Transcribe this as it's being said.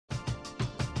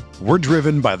We're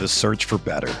driven by the search for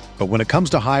better. But when it comes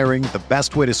to hiring, the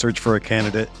best way to search for a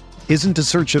candidate isn't to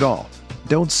search at all.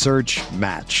 Don't search,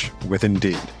 match with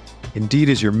Indeed. Indeed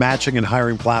is your matching and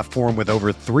hiring platform with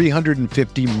over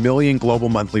 350 million global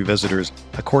monthly visitors,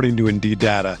 according to Indeed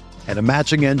data, and a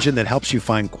matching engine that helps you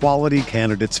find quality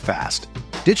candidates fast.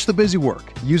 Ditch the busy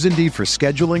work. Use Indeed for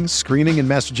scheduling, screening, and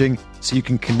messaging so you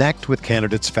can connect with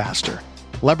candidates faster.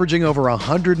 Leveraging over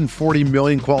 140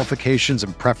 million qualifications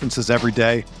and preferences every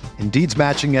day, Indeed's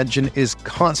matching engine is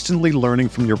constantly learning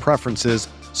from your preferences,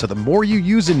 so the more you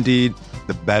use Indeed,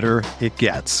 the better it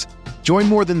gets. Join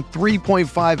more than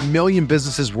 3.5 million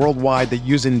businesses worldwide that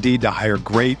use Indeed to hire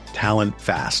great talent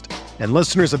fast. And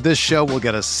listeners of this show will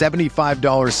get a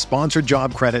 $75 sponsored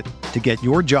job credit to get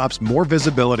your jobs more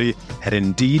visibility at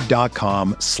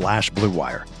Indeed.com/Blue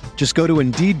Wire. Just go to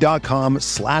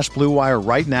Indeed.com/Blue Wire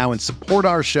right now and support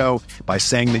our show by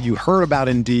saying that you heard about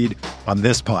Indeed on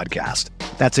this podcast.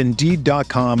 That's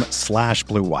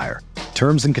Indeed.com/Blue Wire.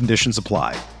 Terms and conditions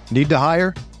apply. Need to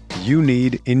hire? You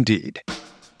need Indeed.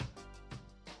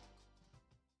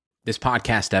 This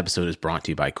podcast episode is brought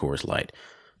to you by Coors Light.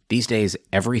 These days,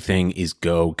 everything is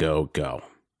go, go, go.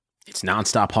 It's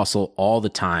nonstop hustle all the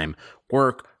time.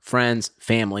 Work, friends,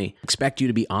 family expect you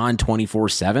to be on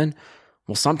 24/7.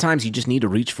 Well, sometimes you just need to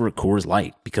reach for a Coors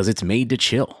Light because it's made to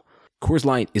chill. Coors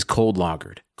Light is cold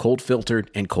lagered, cold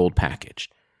filtered, and cold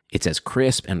packaged. It's as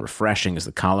crisp and refreshing as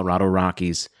the Colorado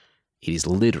Rockies. It is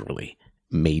literally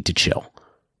made to chill.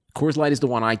 Coors Light is the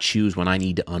one I choose when I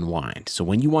need to unwind. So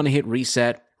when you want to hit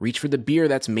reset, reach for the beer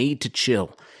that's made to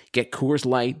chill. Get Coors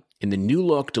Light in the new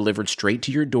look delivered straight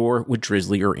to your door with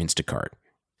Drizzly or Instacart.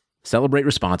 Celebrate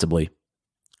responsibly.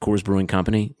 Coors Brewing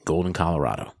Company, Golden,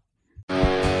 Colorado.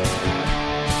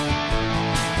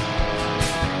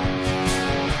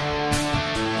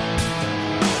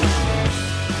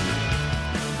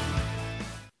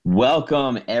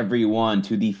 Welcome, everyone,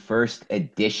 to the first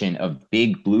edition of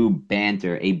Big Blue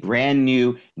Banter, a brand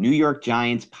new New York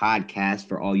Giants podcast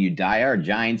for all you diehard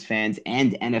Giants fans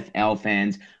and NFL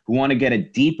fans who want to get a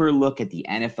deeper look at the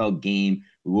NFL game.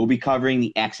 We will be covering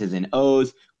the X's and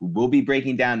O's. We will be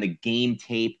breaking down the game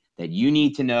tape that you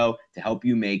need to know to help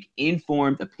you make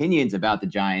informed opinions about the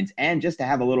Giants and just to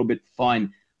have a little bit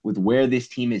fun with where this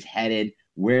team is headed,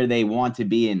 where they want to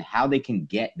be, and how they can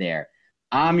get there.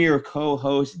 I'm your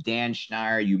co-host, Dan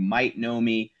Schneier. You might know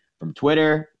me from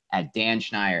Twitter at Dan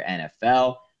Schneier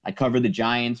NFL. I cover the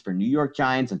Giants for New York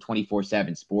Giants on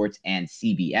 24/7 Sports and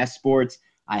CBS Sports.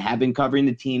 I have been covering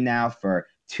the team now for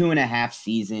 2.5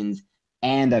 seasons.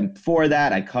 And before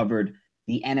that, I covered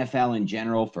the NFL in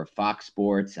general for Fox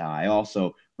Sports. I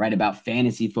also write about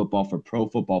fantasy football for Pro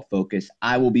Football Focus.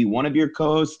 I will be one of your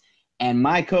co-hosts, and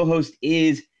my co-host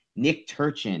is Nick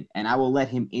Turchin, and I will let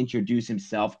him introduce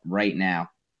himself right now.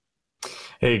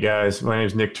 Hey guys, my name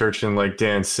is Nick Turchin. Like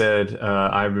Dan said,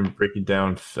 I've been breaking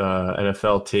down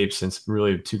NFL tape since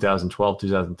really 2012,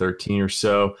 2013 or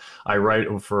so. I write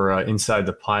for Inside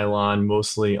the Pylon,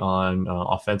 mostly on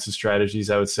offensive strategies,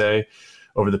 I would say,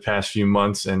 over the past few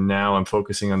months, and now I'm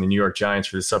focusing on the New York Giants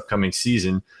for this upcoming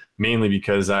season, mainly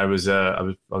because I was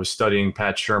studying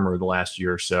Pat Shurmur the last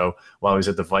year or so while I was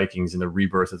at the Vikings and the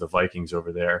rebirth of the Vikings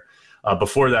over there.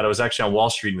 Before that, I was actually on Wall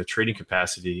Street in the trading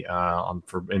capacity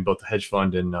in both the hedge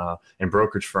fund and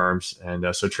brokerage firms, and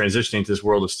so transitioning to this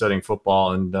world of studying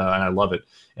football, and I love it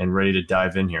and ready to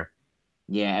dive in here.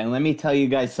 Yeah, and let me tell you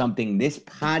guys something. This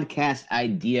podcast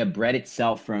idea bred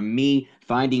itself from me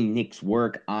finding Nick's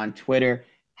work on Twitter.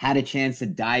 Had a chance to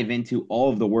dive into all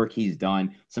of the work he's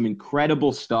done. Some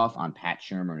incredible stuff on Pat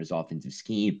Shurmur and his offensive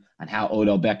scheme, on how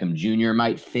Odell Beckham Jr.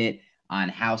 might fit, on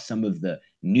how some of the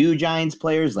new Giants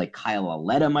players like Kyle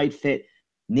Aletta might fit.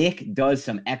 Nick does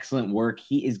some excellent work.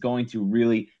 He is going to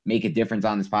really make a difference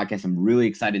on this podcast. I'm really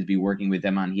excited to be working with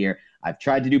them on here. I've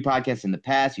tried to do podcasts in the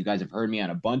past. You guys have heard me on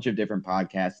a bunch of different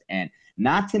podcasts, and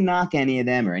not to knock any of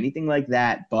them or anything like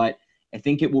that, but I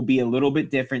think it will be a little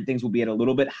bit different. Things will be at a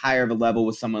little bit higher of a level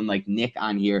with someone like Nick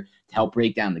on here to help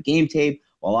break down the game tape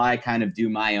while I kind of do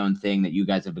my own thing that you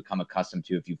guys have become accustomed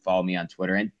to if you follow me on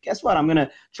Twitter. And guess what? I'm going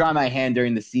to try my hand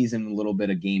during the season, a little bit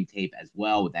of game tape as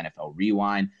well with NFL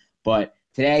Rewind. But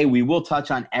today we will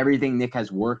touch on everything Nick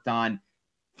has worked on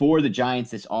for the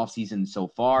Giants this offseason so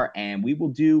far. And we will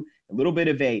do a little bit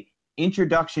of a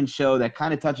introduction show that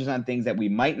kind of touches on things that we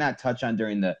might not touch on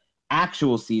during the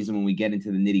actual season when we get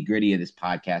into the nitty gritty of this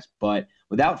podcast. But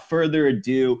without further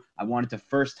ado, I wanted to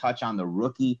first touch on the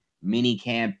rookie mini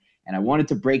camp, and I wanted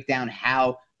to break down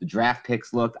how the draft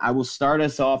picks looked. I will start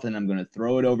us off, and I'm going to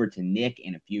throw it over to Nick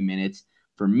in a few minutes.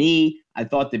 For me, I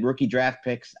thought the rookie draft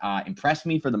picks impressed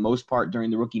me for the most part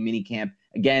during the rookie mini camp.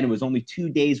 Again, it was only 2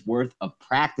 days worth of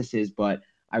practices, but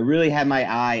I really had my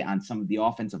eye on some of the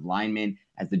offensive linemen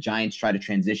as the Giants try to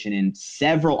transition in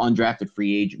several undrafted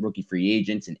rookie free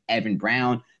agents, and Evan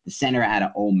Brown, the center out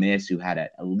of Ole Miss, who had an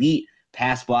elite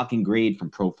pass blocking grade from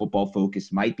Pro Football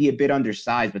Focus, might be a bit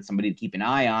undersized, but somebody to keep an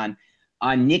eye on.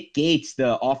 Nick Gates,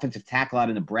 the offensive tackle out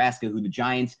of Nebraska, who the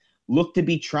Giants look to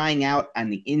be trying out on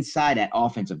the inside at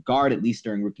offensive guard, at least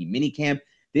during rookie minicamp.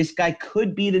 This guy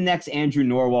could be the next Andrew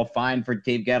Norwell. Fine for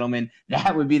Dave Gettleman.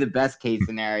 That would be the best case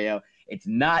scenario. It's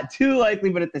not too likely,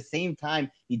 but at the same time,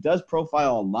 he does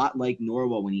profile a lot like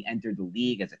Norwell when he entered the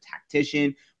league as a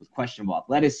tactician with questionable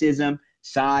athleticism,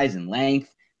 size, and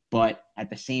length. But at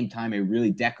the same time, a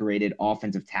really decorated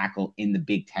offensive tackle in the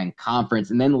Big Ten Conference.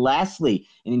 And then lastly,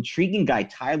 an intriguing guy,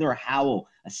 Tyler Howell,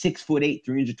 a 6'8",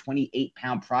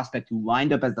 328-pound prospect who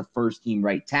lined up as the first-team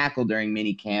right tackle during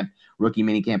minicamp, rookie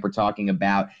minicamp we're talking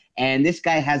about. And this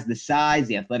guy has the size,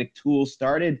 the athletic tools,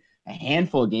 started a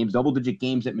handful of games, double-digit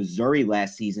games at Missouri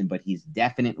last season, but he's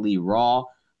definitely raw.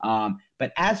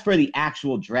 But as for the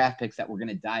actual draft picks that we're going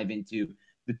to dive into,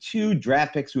 the 2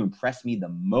 draft picks who impressed me the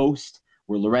most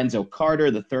were Lorenzo Carter,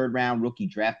 the 3rd-round rookie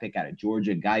draft pick out of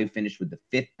Georgia, a guy who finished with the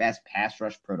 5th best pass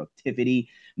rush productivity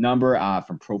number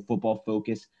from Pro Football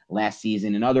Focus last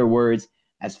season. In other words,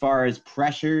 as far as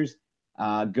pressures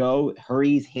go,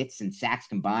 hurries, hits, and sacks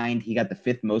combined, he got the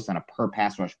 5th most on a per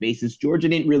pass rush basis. Georgia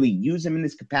didn't really use him in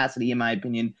this capacity, in my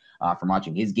opinion, from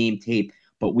watching his game tape,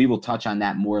 but we will touch on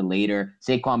that more later.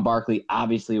 Saquon Barkley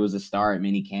obviously was a star at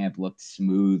minicamp, looked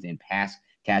smooth in pass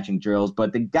catching drills.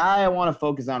 But the guy I want to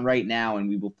focus on right now, and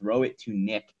we will throw it to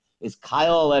Nick, is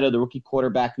Kyle Aletta, the rookie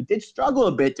quarterback who did struggle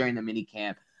a bit during the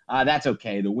minicamp. That's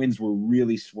okay. The winds were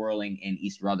really swirling in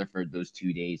East Rutherford those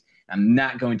 2 days. I'm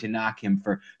not going to knock him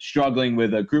for struggling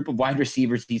with a group of wide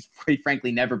receivers he's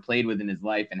frankly never played with in his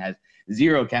life and has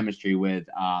zero chemistry with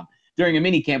during a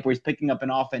minicamp where he's picking up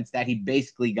an offense that he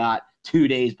basically got 2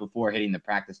 days before hitting the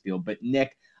practice field. But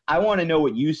Nick, I want to know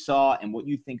what you saw and what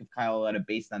you think of Kyle Aletta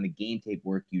based on the game tape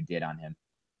work you did on him.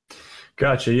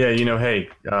 Gotcha. Yeah, hey,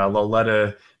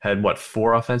 Aletta had,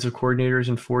 4 offensive coordinators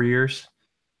in 4 years?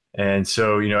 And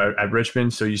so, at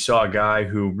Richmond, so you saw a guy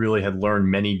who really had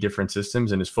learned many different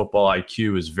systems and his football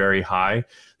IQ is very high.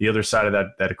 The other side of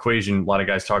that equation, a lot of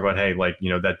guys talk about, hey,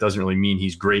 that doesn't really mean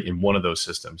he's great in one of those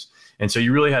systems. And so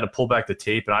you really had to pull back the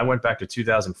tape. And I went back to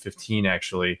 2015,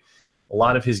 actually. A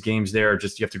lot of his games there, you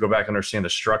have to go back and understand the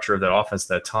structure of that offense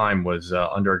at that time was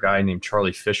under a guy named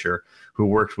Charlie Fisher, who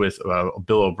worked with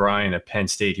Bill O'Brien at Penn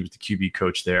State. He was the QB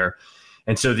coach there.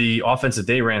 And so the offense that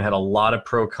they ran had a lot of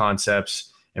pro concepts.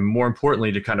 And more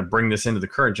importantly, to kind of bring this into the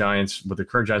current Giants, what the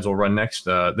current Giants will run next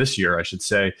this year, I should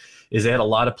say, is they had a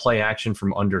lot of play action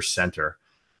from under center.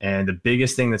 And the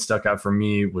biggest thing that stuck out for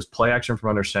me was play action from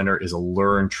under center is a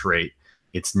learned trait.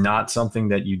 It's not something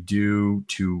that you do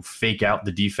to fake out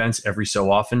the defense every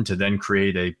so often to then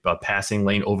create a passing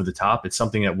lane over the top. It's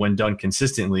something that when done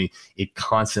consistently, it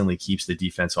constantly keeps the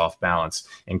defense off balance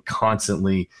and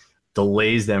constantly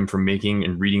delays them from making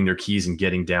and reading their keys and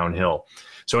getting downhill.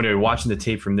 So anyway, watching the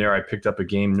tape from there, I picked up a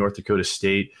game, North Dakota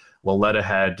State. Laletta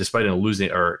had, despite a losing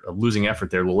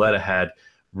effort there, Laletta had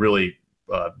really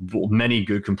many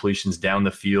good completions down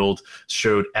the field,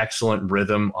 showed excellent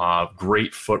rhythm,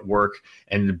 great footwork,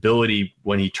 and the ability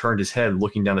when he turned his head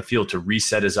looking down the field to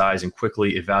reset his eyes and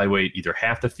quickly evaluate either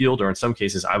half the field or in some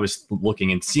cases I was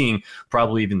looking and seeing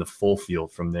probably even the full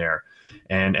field from there.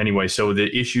 And anyway, so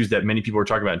the issues that many people were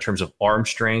talking about in terms of arm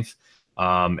strength,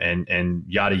 and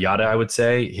yada, yada, I would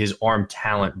say his arm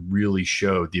talent really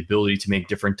showed the ability to make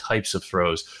different types of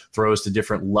throws to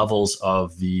different levels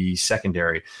of the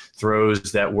secondary,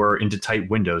 throws that were into tight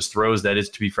windows, throws that is,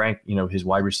 to be frank, his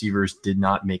wide receivers did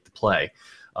not make the play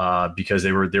because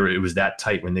they were there. It was that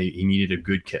tight when he needed a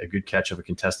good catch of a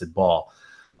contested ball.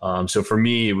 So for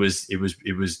me, it was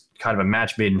kind of a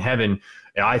match made in heaven.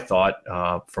 I thought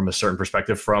from a certain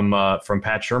perspective from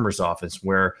Pat Shurmur's offense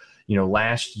where,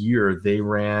 last year they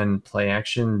ran play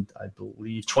action, I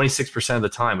believe 26% of the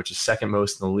time, which is second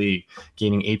most in the league,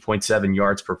 gaining 8.7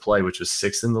 yards per play, which was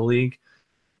 6th in the league.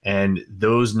 And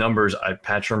those numbers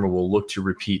Pat Shurmur will look to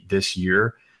repeat this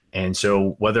year. And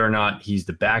so whether or not he's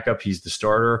the backup, he's the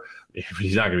starter,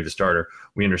 he's not going to be the starter.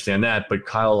 We understand that. But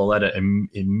Kyle Aletta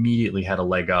immediately had a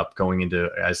leg up going into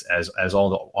as all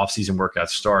the offseason workouts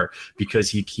start because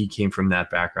he came from that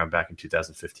background back in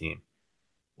 2015.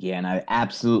 Yeah, and I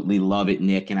absolutely love it,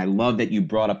 Nick. And I love that you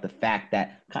brought up the fact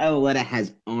that Kyle Aletta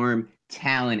has arm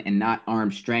talent and not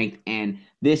arm strength. And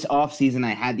this offseason,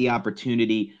 I had the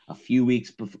opportunity a few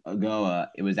weeks ago.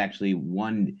 It was actually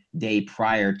one day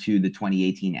prior to the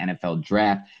 2018 NFL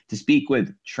draft to speak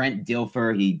with Trent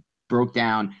Dilfer. He broke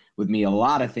down with me a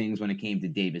lot of things when it came to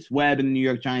Davis Webb and the New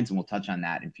York Giants, and we'll touch on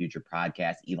that in future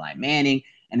podcasts. Eli Manning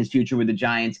and his future with the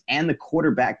Giants, and the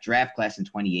quarterback draft class in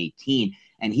 2018.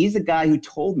 And he's the guy who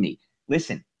told me,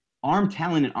 listen, arm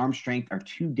talent and arm strength are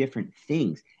two different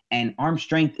things. And arm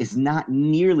strength is not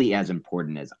nearly as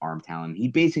important as arm talent. He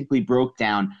basically broke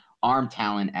down arm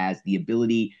talent as the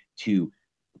ability to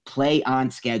play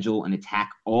on schedule and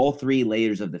attack all three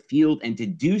layers of the field, and to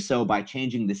do so by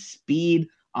changing the speed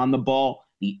on the ball,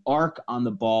 the arc on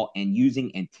the ball, and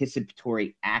using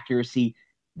anticipatory accuracy.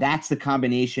 That's the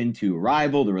combination to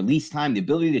arrival, the release time, the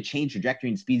ability to change trajectory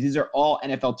and speeds. These are all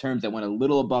NFL terms that went a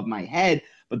little above my head,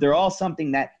 but they're all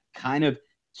something that kind of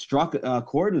struck a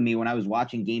chord with me when I was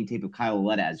watching game tape of Kyle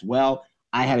Lauletta as well.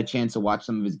 I had a chance to watch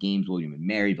some of his games, William and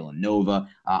Mary, Villanova.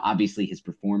 Obviously, his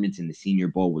performance in the Senior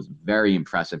Bowl was very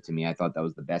impressive to me. I thought that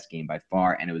was the best game by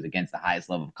far, and it was against the highest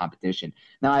level of competition.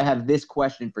 Now, I have this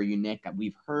question for you, Nick.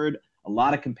 We've heard a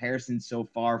lot of comparisons so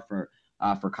far for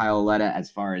Kyle Lauletta,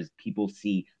 as far as people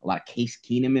see a lot of Case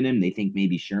Keenum in him. They think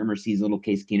maybe Shurmur sees a little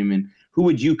Case Keenum in. Who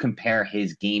would you compare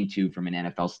his game to from an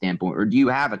NFL standpoint, or do you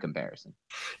have a comparison?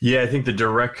 Yeah, I think the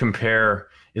direct compare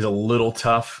is a little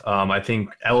tough. I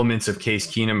think elements of Case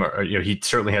Keenum, he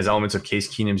certainly has elements of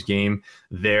Case Keenum's game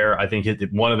there. I think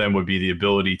one of them would be the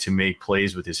ability to make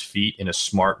plays with his feet in a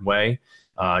smart way.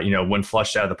 When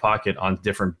flushed out of the pocket on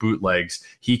different bootlegs,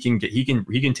 he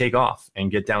can take off and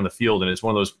get down the field. And it's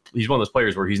he's one of those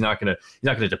players where he's not going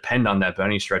to depend on that by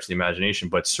any stretch of the imagination,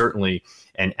 but certainly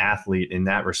an athlete in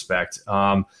that respect.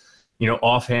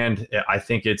 Offhand, I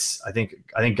think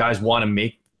guys want to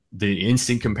make the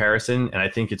instant comparison, and I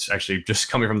think it's actually just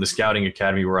coming from the scouting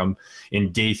academy where I'm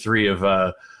in day 3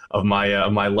 of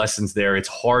my lessons there. It's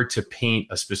hard to paint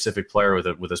a specific player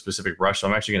with a specific brush. So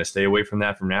I'm actually going to stay away from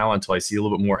that from now until I see a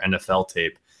little bit more NFL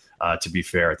tape, to be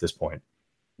fair at this point.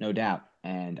 No doubt.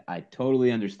 And I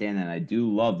totally understand that. I do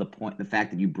love the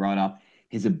fact that you brought up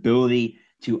his ability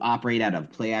to operate out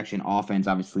of play action offense,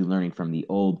 obviously learning from the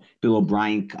old Bill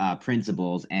O'Brien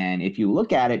principles. And if you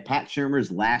look at it, Pat Shurmur's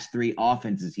last 3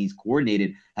 offenses he's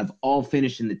coordinated have all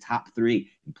finished in the top 3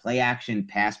 in play action,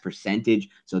 pass percentage.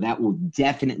 So that will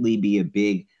definitely be a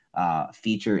big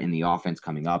feature in the offense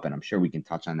coming up. And I'm sure we can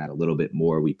touch on that a little bit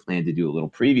more. We plan to do a little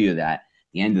preview of that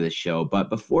at the end of the show.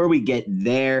 But before we get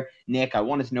there, Nick, I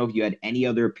wanted to know if you had any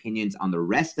other opinions on the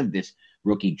rest of this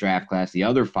rookie draft class, the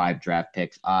other 5 draft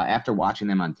picks, after watching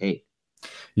them on tape.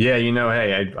 Yeah,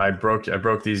 hey, I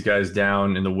broke these guys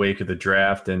down in the wake of the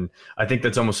draft, and I think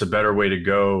that's almost a better way to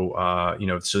go.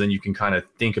 So then you can kind of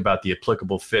think about the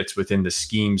applicable fits within the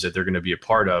schemes that they're going to be a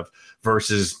part of,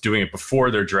 versus doing it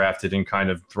before they're drafted and kind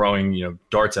of throwing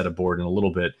darts at a board in a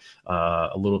little bit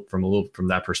from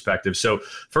that perspective. So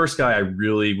first guy I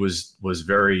really was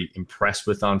very impressed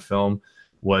with on film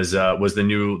was the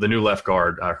new left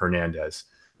guard, Hernandez.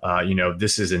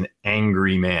 This is an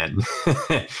angry man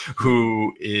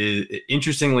who is,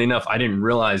 interestingly enough, I didn't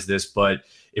realize this, but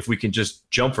if we can just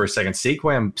jump for a second,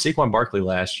 Saquon Barkley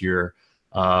last year,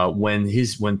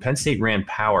 when Penn State ran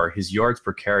power, his yards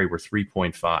per carry were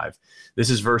 3.5. This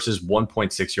is versus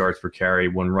 1.6 yards per carry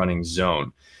when running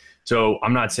zone. So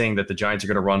I'm not saying that the Giants are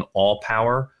going to run all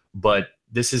power, but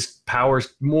this is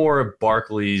power's more of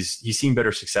Barkley's. He's seen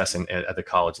better success at the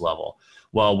college level.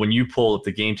 Well, when you pull up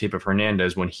the game tape of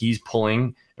Hernandez, when he's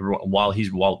pulling while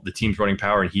the team's running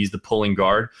power and he's the pulling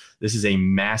guard, this is a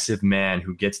massive man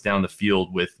who gets down the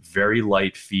field with very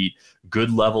light feet,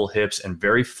 good level hips, and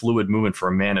very fluid movement for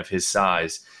a man of his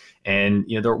size. And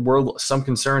there were some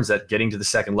concerns that getting to the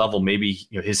second level, maybe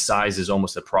his size is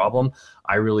almost a problem.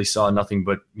 I really saw nothing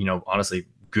but honestly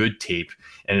good tape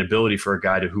and an ability for a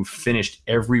guy who finished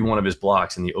every one of his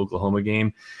blocks in the Oklahoma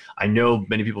game. I know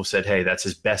many people said, hey, that's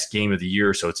his best game of the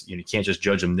year, so it's you can't just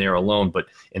judge him there alone. But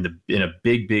in a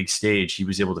big stage, he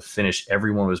was able to finish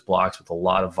every one of his blocks with a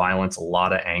lot of violence, a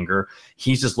lot of anger.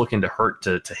 He's just looking to hurt,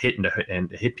 to hit and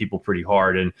to hit people pretty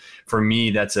hard. And for me,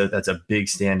 that's a big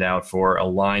standout for a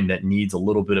line that needs a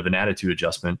little bit of an attitude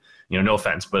adjustment. No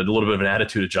offense, but a little bit of an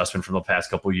attitude adjustment from the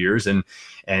past couple of years. And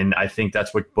I think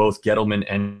that's what both Gettleman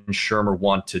and Shurmur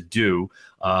want to do.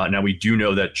 Now, we do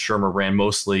know that Shurmur ran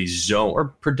mostly zone or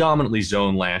predominantly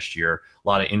zone last year, a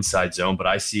lot of inside zone. But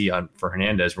I see for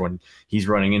Hernandez, when he's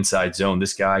running inside zone,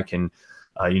 this guy can,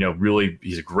 really,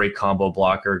 he's a great combo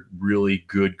blocker, really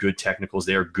good technicals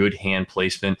there, good hand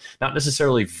placement, not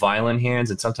necessarily violent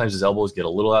hands. And sometimes his elbows get a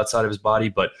little outside of his body,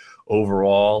 but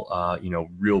overall,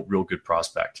 real good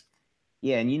prospect.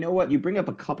 Yeah, and you know what? You bring up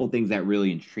a couple things that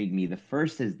really intrigue me. The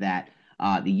first is that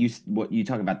what you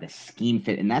talk about, the scheme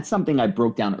fit, and that's something I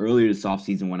broke down earlier this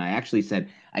offseason when I actually said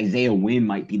Isaiah Wynn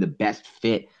might be the best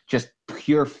fit just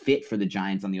pure fit for the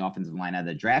Giants on the offensive line out of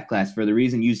the draft class for the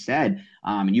reason you said.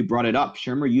 And you brought it up.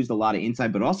 Shurmur used a lot of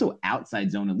inside, but also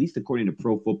outside zone, at least according to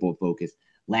Pro Football Focus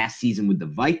last season with the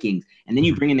Vikings. And then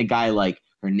you bring in a guy like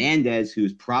Hernandez,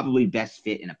 who's probably best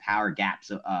fit in a power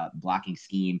gaps blocking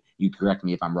scheme. You correct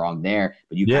me if I'm wrong there,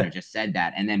 but you kind of just said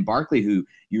that. And then Barkley, who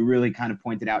you really kind of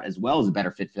pointed out as well, is a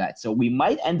better fit for that. So what we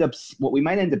might end up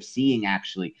seeing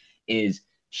actually is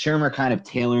Shurmur kind of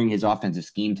tailoring his offensive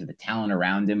scheme to the talent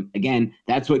around him. Again,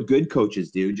 that's what good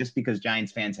coaches do. Just because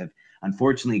Giants fans have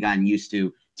unfortunately gotten used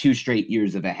to 2 straight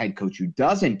years of a head coach who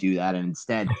doesn't do that and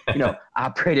instead,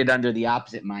 operated under the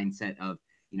opposite mindset of,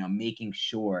 making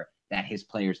sure that his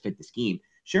players fit the scheme.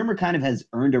 Shurmur kind of has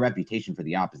earned a reputation for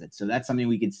the opposite. So that's something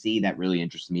we could see that really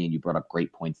interests me. And you brought up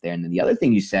great points there. And then the other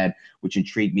thing you said, which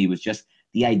intrigued me, was just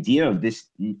the idea of this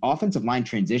offensive line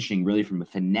transitioning really from a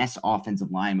finesse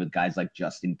offensive line with guys like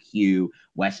Justin Pugh,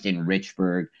 Weston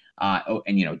Richburg,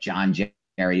 and, John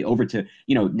Jerry over to,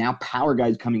 now power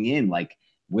guys coming in like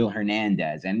Will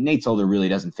Hernandez. And Nate Solder really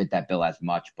doesn't fit that bill as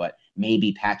much, but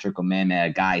maybe Patrick Omameh, a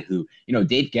guy who,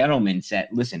 Dave Gettleman said,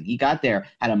 listen, he got there,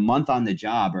 had a month on the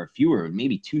job or fewer,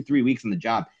 maybe 2-3 weeks on the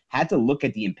job, had to look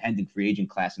at the impending free agent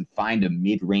class and find a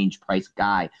mid-range price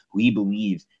guy who he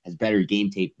believes has better game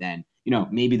tape than,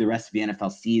 maybe the rest of the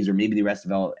NFL sees or maybe the rest of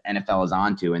the NFL is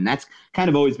onto. And that's kind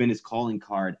of always been his calling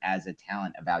card as a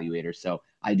talent evaluator. So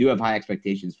I do have high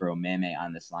expectations for Omameh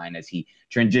on this line as he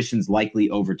transitions likely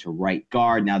over to right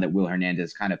guard now that Will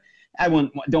Hernandez kind of,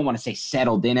 don't want to say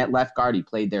settled in at left guard. He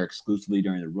played there exclusively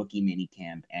during the rookie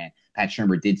minicamp, and Pat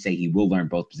Shurmur did say he will learn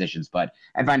both positions, but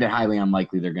I find it highly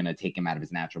unlikely they're going to take him out of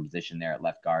his natural position there at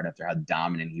left guard after how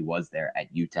dominant he was there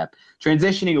at UTEP.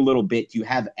 Transitioning a little bit, do you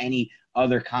have any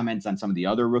other comments on some of the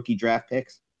other rookie draft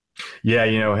picks? Yeah,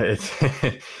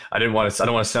 I don't want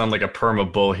to sound like a perma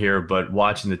bull here, but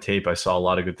watching the tape, I saw a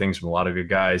lot of good things from a lot of good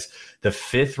guys. The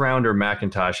 5th rounder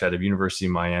McIntosh out of University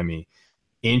of Miami,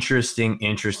 interesting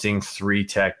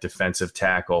 3-tech defensive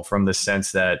tackle from the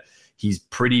sense that he's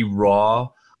pretty raw.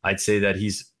 I'd say that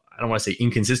I don't want to say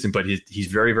inconsistent, but he's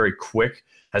very, very quick,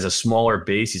 has a smaller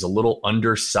base. He's a little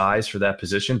undersized for that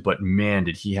position, but man,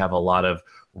 did he have a lot of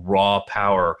raw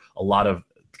power, a lot of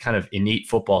kind of innate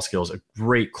football skills, a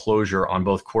great closure on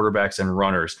both quarterbacks and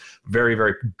runners, very,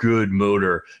 very good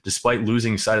motor. Despite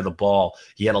losing sight of the ball,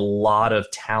 he had a lot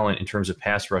of talent in terms of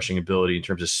pass rushing ability, in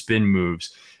terms of spin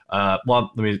moves.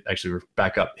 Let me actually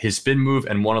back up. His spin move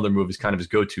and one other move is kind of his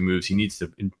go-to moves. He needs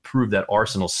to improve that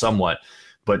arsenal somewhat.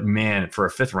 But man, for a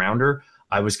 5th rounder,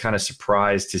 I was kind of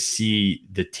surprised to see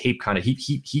the tape kind of,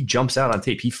 he jumps out on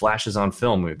tape. He flashes on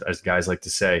film, as guys like to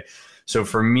say. So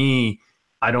for me,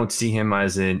 I don't see him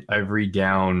as an every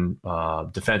down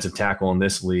defensive tackle in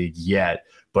this league yet.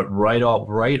 But right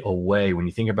away, when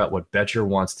you think about what Bettcher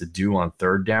wants to do on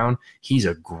 3rd down, he's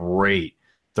a great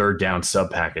 3rd down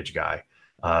sub-package guy.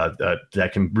 That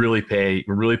can really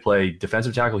play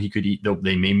defensive tackle.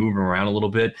 They may move him around a little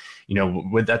bit.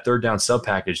 With that 3rd down sub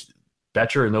package,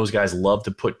 Bettcher and those guys love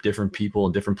to put different people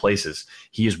in different places.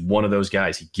 He is one of those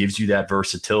guys. He gives you that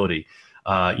versatility.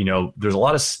 There's a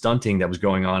lot of stunting that was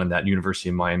going on in that University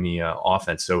of Miami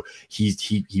offense. So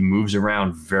he moves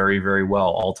around very, very well.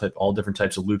 All different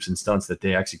types of loops and stunts that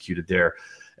they executed there.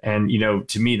 And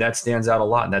to me, that stands out a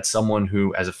lot. And that's someone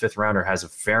who, as a 5th rounder, has a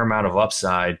fair amount of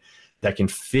upside that can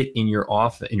fit in your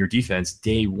defense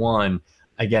day one.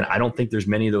 Again, I don't think there's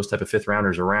many of those type of 5th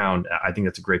rounders around. I think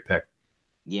that's a great pick.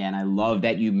 Yeah, and I love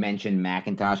that you mentioned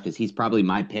McIntosh because he's probably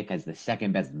my pick as the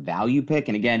 2nd best value pick.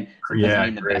 And again, doesn't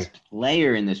mean the best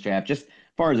player in this draft, just as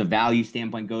far as a value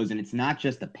standpoint goes. And it's not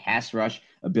just the pass rush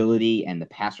ability and the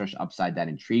pass rush upside that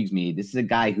intrigues me. This is a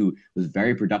guy who was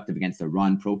very productive against the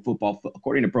run.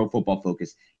 According to Pro Football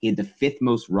Focus, he had the 5th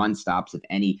most run stops of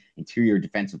any interior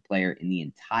defensive player in the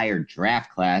entire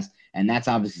draft class. And that's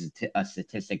obviously a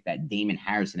statistic that Damon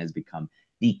Harrison has become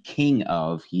the king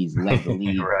of. He's led the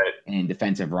league right. in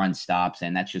defensive run stops.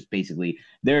 And that's just basically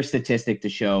their statistic to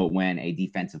show when a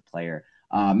defensive player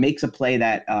makes a play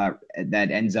that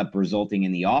ends up resulting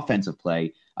in the offensive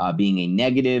play being a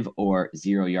negative or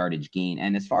 0 yardage gain.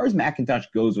 And as far as McIntosh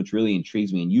goes, which really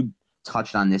intrigues me, and you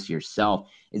touched on this yourself,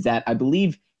 is that I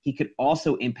believe he could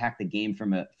also impact the game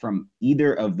from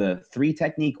either of the 3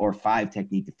 technique or 5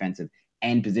 technique defensive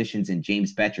end positions in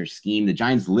James Bettcher's scheme. The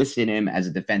Giants listed him as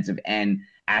a defensive end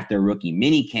at their rookie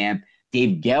minicamp.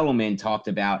 Dave Gettleman talked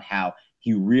about how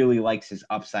he really likes his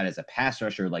upside as a pass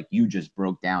rusher, like you just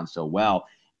broke down so well.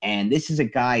 And this is a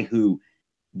guy who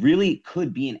really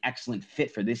could be an excellent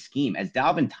fit for this scheme. As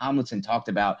Dalvin Tomlinson talked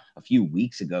about a few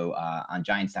weeks ago on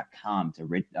Giants.com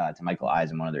to Michael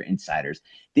Eisen, one of their insiders,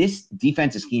 this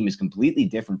defensive scheme is completely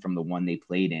different from the one they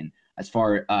played in as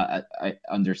far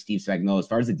under Steve Spagnuolo, as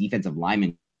far as the defensive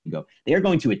linemen go. They are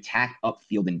going to attack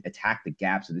upfield and attack the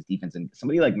gaps of this defense. And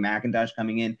somebody like McIntosh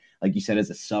coming in, like you said, as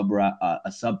a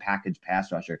sub package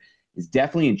pass rusher is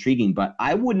definitely intriguing, but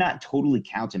I would not totally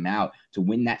count him out to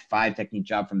win that 5 technique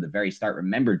job from the very start.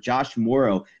 Remember, Josh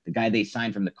Morrow, the guy they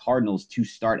signed from the Cardinals to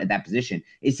start at that position,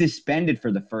 is suspended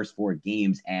for the first 4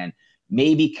 games, and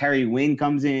maybe Kerry Wynn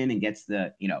comes in and gets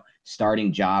the,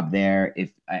 starting job there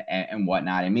and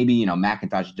whatnot. And maybe,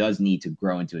 McIntosh does need to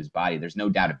grow into his body. There's no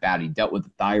doubt about it. He dealt with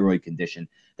a thyroid condition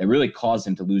that really caused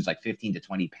him to lose like 15 to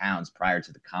 20 pounds prior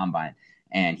to the combine.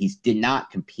 And he did not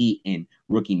compete in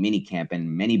rookie minicamp, and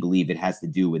many believe it has to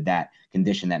do with that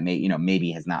condition that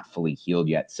maybe has not fully healed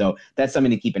yet. So that's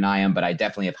something to keep an eye on, but I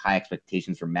definitely have high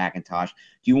expectations for McIntosh.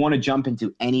 Do you want to jump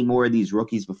into any more of these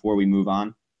rookies before we move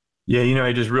on?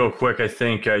 Yeah, just real quick, I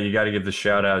think you got to give the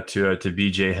shout out to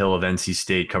BJ Hill of NC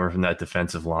State coming from that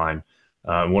defensive line.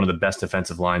 One of the best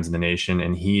defensive lines in the nation,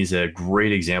 and he's a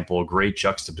great example, a great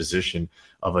juxtaposition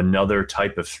of another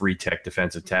type of 3-tech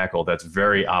defensive tackle that's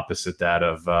very opposite that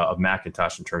of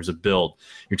McIntosh in terms of build.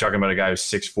 You're talking about a guy who's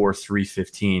 6'4",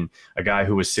 315, a guy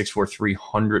who was 6'4",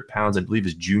 300 pounds, I believe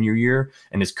his junior year,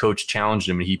 and his coach challenged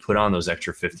him, and he put on those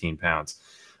extra 15 pounds.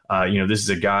 This is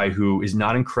a guy who is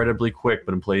not incredibly quick,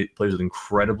 but plays with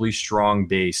incredibly strong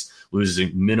base,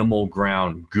 loses minimal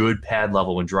ground, good pad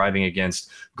level when driving against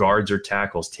guards or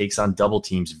tackles, takes on double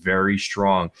teams very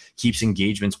strong, keeps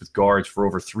engagements with guards for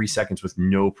over 3 seconds with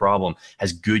no problem,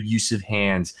 has good use of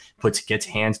hands, gets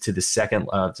hands to the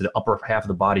to the upper half of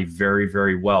the body very,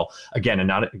 very well. Again,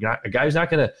 a guy who's not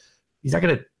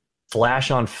gonna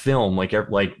flash on film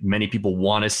like many people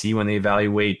want to see when they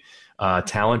evaluate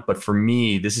talent. But for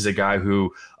me, this is a guy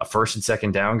a first and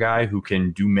second down guy who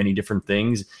can do many different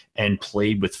things and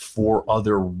played with 4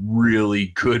 other really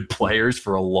good players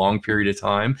for a long period of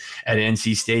time at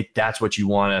NC State. That's what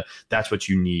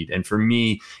you need. And for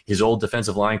me, his old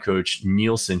defensive line coach,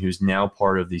 Nielsen, who's now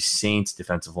part of the Saints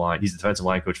defensive line, he's the defensive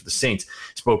line coach for the Saints,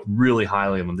 spoke really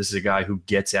highly of him. This is a guy who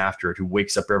gets after it, who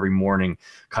wakes up every morning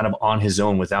kind of on his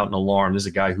own without an alarm. This is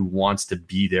a guy who wants to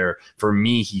be there. For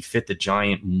me, he fit the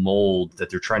giant mold that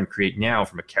they're trying to create now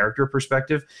from a character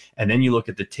perspective. And then you look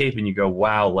at the tape and you go,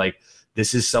 wow,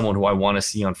 this is someone who I want to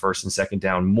see on first and second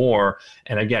down more.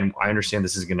 And again, I understand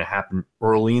this is going to happen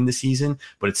early in the season,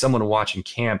 but it's someone to watch in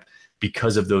camp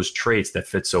because of those traits that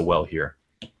fit so well here.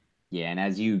 Yeah, and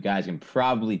as you guys can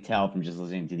probably tell from just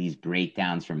listening to these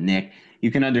breakdowns from Nick,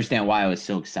 you can understand why I was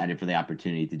so excited for the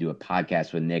opportunity to do a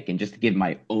podcast with Nick. And just to give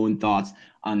my own thoughts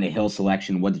on the Hill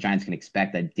selection, what the Giants can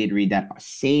expect, I did read that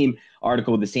same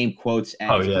article with the same quotes.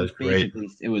 And it was great.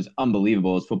 It was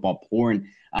unbelievable. It was football porn,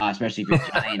 especially for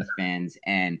Giants fans.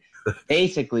 And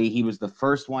basically, he was the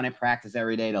first one at practice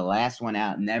every day, the last one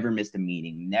out, never missed a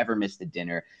meeting, never missed a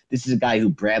dinner. This is a guy who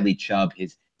Bradley Chubb,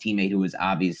 his teammate, who was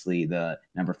obviously the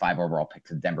number 5 overall pick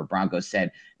to the Denver Broncos,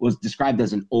 said was described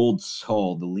as an old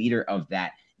soul, the leader of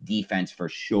that defense for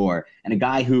sure, and a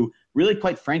guy who really,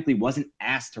 quite frankly, wasn't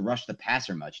asked to rush the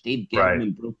passer much. Dave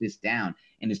Gettleman broke this down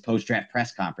in his post-draft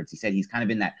press conference. He said he's kind of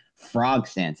in that frog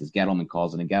stance, as Gettleman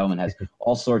calls it, and Gettleman has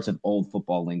all sorts of old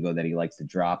football lingo that he likes to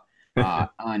drop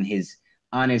on his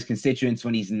constituents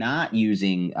when he's not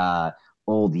using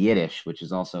old Yiddish, which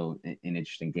is also an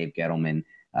interesting Dave Gettleman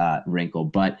wrinkle.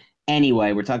 But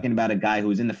anyway, we're talking about a guy who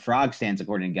was in the frog stance,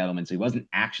 according to Gettleman, so he wasn't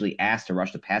actually asked to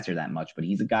rush the passer that much, but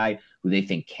he's a guy who they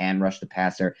think can rush the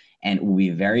passer, and it will be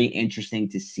very interesting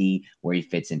to see where he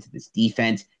fits into this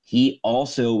defense. He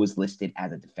also was listed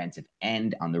as a defensive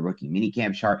end on the rookie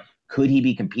minicamp chart. Could he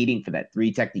be competing for that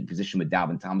 3 technique position with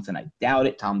Dalvin Tomlinson? I doubt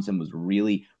it. Tomlinson was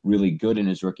really, really good in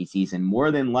his rookie season.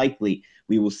 More than likely,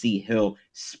 we will see Hill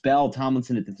spell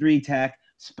Tomlinson at the 3 tech,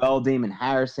 spell Damon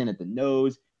Harrison at the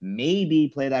nose, maybe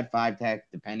play that 5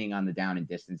 tech, depending on the down and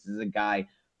distance. This is a guy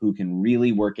who can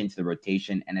really work into the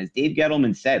rotation. And as Dave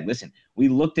Gettleman said, listen, we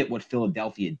looked at what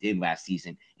Philadelphia did last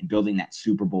season in building that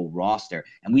Super Bowl roster,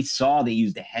 and we saw they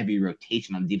used a heavy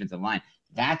rotation on the defensive line.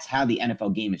 That's how the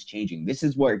NFL game is changing. This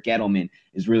is where Gettleman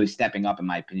is really stepping up, in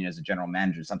my opinion, as a general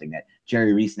manager, something that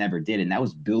Jerry Reese never did, and that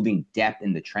was building depth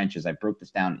in the trenches. I broke this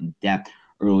down in depth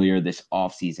earlier this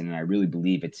offseason, and I really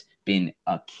believe it's been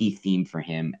a key theme for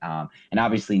him. And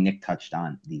obviously, Nick touched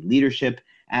on the leadership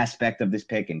aspect of this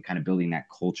pick and kind of building that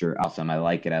culture. Awesome. I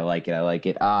like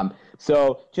it.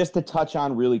 So just to touch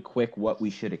on really quick what we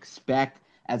should expect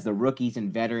as the rookies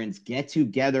and veterans get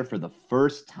together for the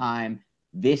first time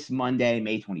this Monday,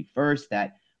 May 21st.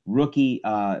 That rookie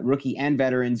and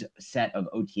veterans set of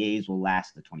OTAs will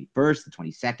last the 21st, the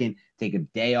 22nd, take a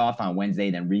day off on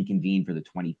Wednesday, then reconvene for the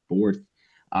 24th.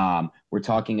 We're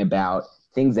talking about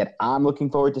things that I'm looking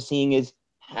forward to seeing is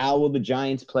How will the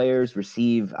Giants players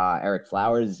receive Eric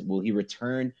Flowers? Will he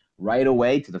return right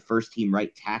away to the first team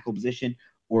right tackle position,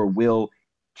 or will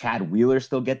Chad Wheeler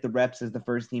still get the reps as the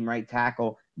first team right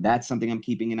tackle? That's something I'm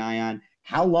keeping an eye on.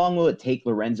 How long will it take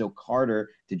Lorenzo Carter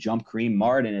to jump Kareem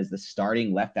Martin as the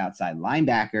starting left outside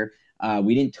linebacker?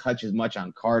 We didn't touch as much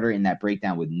on Carter in that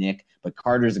breakdown with Nick, but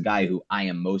Carter is a guy who I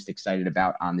am most excited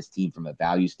about on this team from a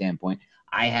value standpoint.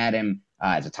 I had him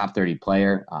as a top 30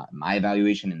 player. My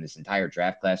evaluation in this entire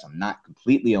draft class, I'm not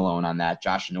completely alone on that.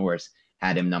 Josh Norris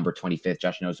had him number 25th.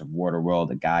 Josh Norris of Roto-World,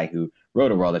 a guy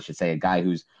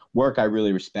whose work I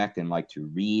really respect and like to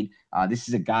read. This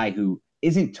is a guy who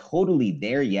isn't totally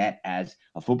there yet as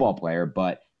a football player,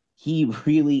 but he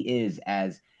really is,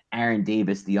 as Aaron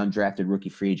Davis, the undrafted rookie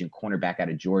free agent cornerback out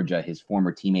of Georgia, his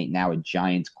former teammate, now a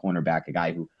Giants cornerback, a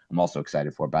guy who I'm also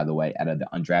excited for, by the way, out of the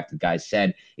undrafted guys,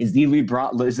 said is the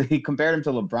LeBron. He compared him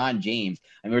to LeBron James.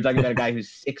 And we were talking about a guy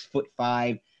who's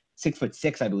 6'5",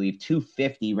 6'6", I believe,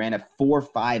 250, ran a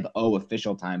 4.50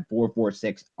 official time,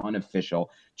 4.46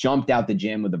 unofficial, jumped out the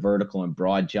gym with the vertical and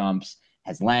broad jumps,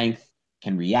 has length,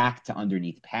 can react to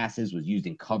underneath passes, was used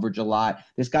in coverage a lot.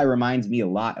 This guy reminds me a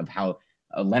lot of how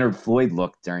Leonard Floyd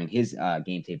looked during his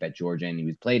game tape at Georgia, and he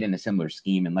was played in a similar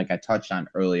scheme. And like I touched on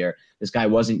earlier, this guy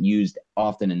wasn't used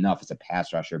often enough as a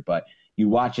pass rusher, but you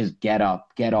watch his get off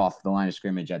the line of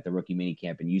scrimmage at the rookie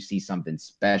minicamp, and you see something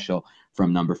special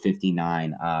from number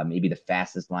 59, maybe the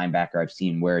fastest linebacker I've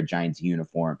seen wear a Giants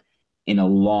uniform in a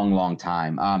long, long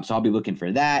time. So I'll be looking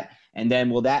for that. And then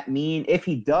will that mean, if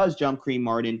he does jump Kareem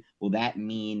Martin, will that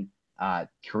mean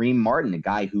Kareem Martin, a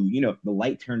guy who, the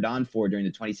light turned on for during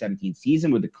the 2017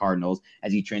 season with the Cardinals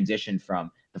as he transitioned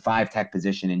from the 5-tech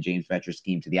position in James Bettcher's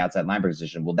scheme to the outside linebacker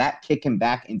position? Will that kick him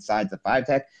back inside the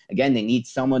 5-tech? Again, they need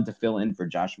someone to fill in for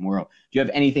Josh Morrow. Do you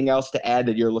have anything else to add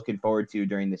that you're looking forward to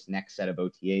during this next set of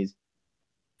OTAs?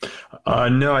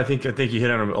 No, I think you hit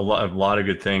on a lot of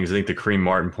good things. I think the Kareem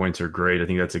Martin points are great. I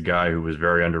think that's a guy who was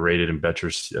very underrated in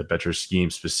Bettcher's scheme,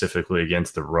 specifically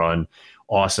against the run.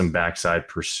 Awesome backside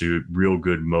pursuit, real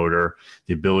good motor,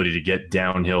 the ability to get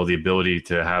downhill, the ability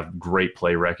to have great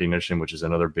play recognition, which is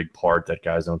another big part that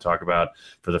guys don't talk about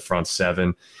for the front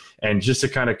seven. And just to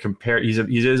kind of compare, he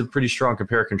is a pretty strong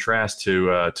compare contrast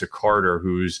to Carter,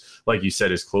 who's, like you said,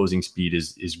 his closing speed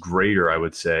is greater, I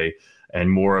would say,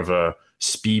 and more of a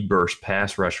speed burst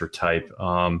pass rusher type.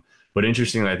 But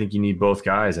interestingly, I think you need both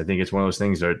guys. I think it's one of those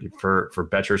things that for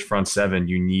Bettcher's front seven,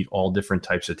 you need all different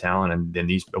types of talent, and then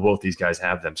both these guys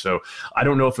have them. So I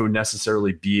don't know if it would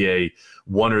necessarily be a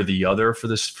one or the other for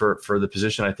the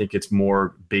position. I think it's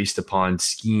more based upon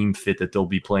scheme fit that they'll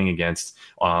be playing against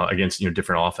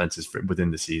different offenses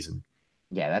within the season.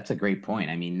 Yeah, that's a great point.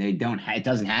 I mean, it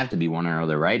doesn't have to be one or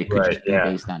other, right? It could just be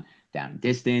based on down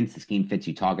distance, the scheme fits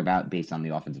you talk about based on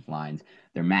the offensive lines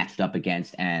they're matched up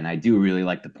against. And I do really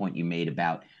like the point you made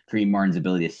about Kareem Martin's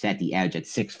ability to set the edge at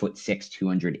 6'6",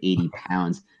 280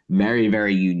 pounds. Very,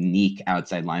 very unique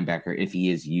outside linebacker if he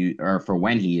is used, or for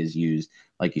when he is used,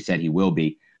 like you said, he will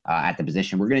be at the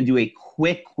position. We're going to do a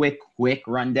quick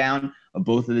rundown of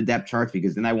both of the depth charts,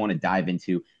 because then I want to dive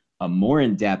into a more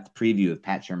in-depth preview of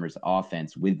Pat Shurmur's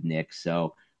offense with Nick.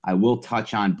 So I will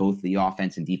touch on both the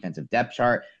offense and defensive depth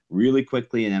chart really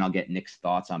quickly, and then I'll get Nick's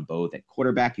thoughts on both. At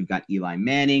quarterback, you've got Eli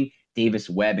Manning, Davis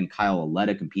Webb, and Kyle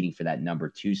Aletta competing for that number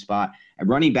 2 spot. At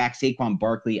running back, Saquon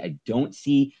Barkley, I don't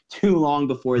see too long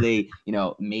before they,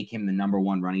 make him the number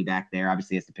 1 running back there.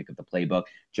 Obviously, he has to pick up the playbook.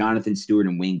 Jonathan Stewart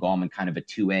and Wayne Gallman, kind of a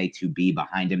 2A, 2B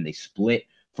behind him. They split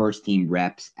first-team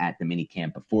reps at the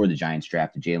minicamp before the Giants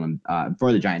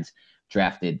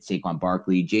drafted Saquon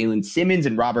Barkley. Jalen Simmons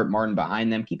and Robert Martin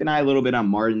behind them. Keep an eye a little bit on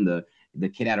Martin, the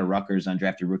kid out of Rutgers,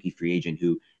 undrafted rookie free agent,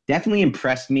 who definitely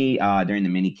impressed me during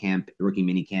the rookie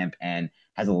minicamp, and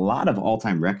has a lot of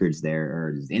all-time records there,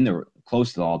 or is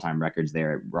close to the all-time records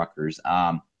there at Rutgers.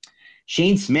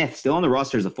 Shane Smith, still on the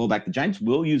roster as a fullback. The Giants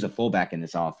will use a fullback in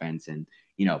this offense, and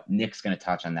Nick's going to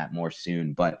touch on that more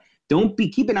soon. But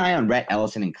keep an eye on Rhett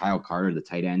Ellison and Kyle Carter, the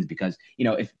tight ends, because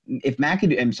if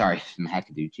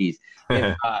McAdoo, geez.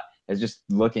 I was just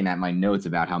looking at my notes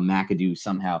about how McAdoo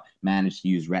somehow managed to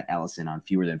use Rhett Ellison on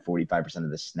fewer than 45%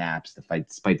 of the snaps,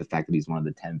 despite the fact that he's one of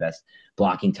the 10 best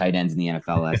blocking tight ends in the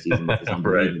NFL last season, which is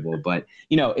unbelievable. Right. But,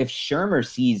 if Shurmur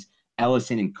sees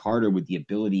Ellison and Carter with the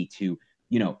ability to,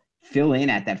 fill in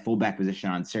at that fullback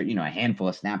position on certain, a handful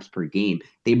of snaps per game,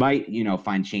 they might,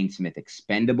 find Shane Smith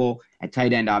expendable. At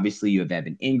tight end, obviously, you have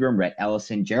Evan Ingram, Rhett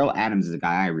Ellison. Gerald Adams is a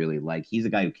guy I really like. He's a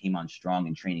guy who came on strong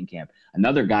in training camp.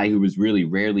 Another guy who was really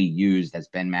rarely used, as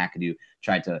Ben McAdoo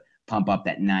tried to pump up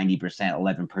that 90%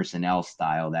 11 personnel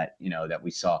style that, that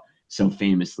we saw so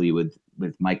famously with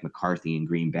Mike McCarthy in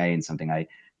Green Bay, and something I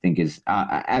think is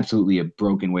absolutely a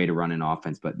broken way to run an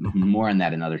offense, but more on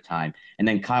that another time. And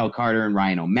then Kyle Carter and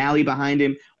Ryan O'Malley behind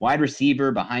him, wide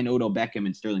receiver behind Odell Beckham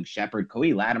and Sterling Shepard.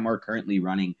 Cody Lattimore currently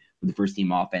running with the first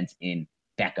team offense in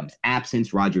Beckham's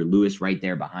absence. Roger Lewis right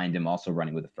there behind him, also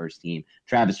running with the first team.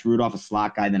 Travis Rudolph, a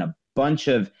slot guy, then a bunch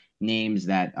of names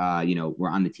that were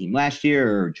on the team last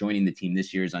year or joining the team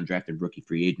this year as undrafted rookie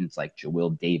free agents like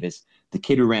Jawill Davis, the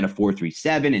kid who ran a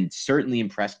 4.37 and certainly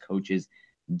impressed coaches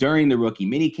during the rookie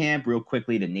minicamp. Real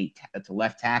quickly to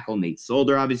left tackle, Nate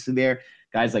Solder, obviously there.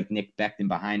 Guys like Nick Becton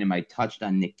behind him. I touched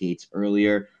on Nick Gates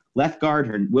earlier. Left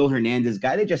guard, Will Hernandez,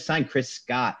 guy they just signed, Chris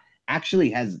Scott,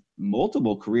 actually has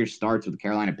multiple career starts with the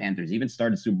Carolina Panthers, even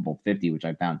started Super Bowl 50, which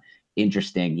I found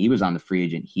interesting. He was on the free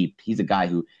agent heap. He's a guy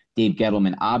who Dave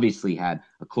Gettleman obviously had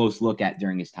a close look at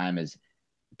during his time as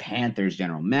Panthers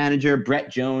general manager. Brett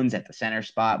Jones at the center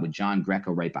spot with John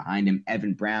Greco right behind him.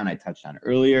 Evan Brown, I touched on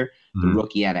earlier, the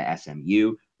rookie out of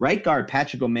SMU. Right guard,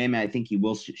 Patrick Omameh, I think he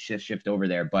will shift over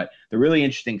there. But the really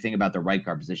interesting thing about the right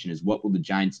guard position is what will the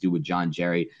Giants do with John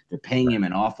Jerry? They're paying him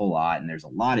an awful lot, and there's a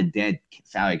lot of dead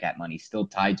salary cap money still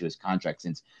tied to his contract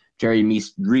since Jerry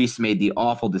Reese made the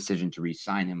awful decision to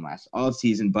re-sign him last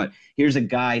offseason. But here's a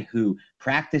guy who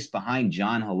practiced behind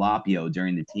John Halapio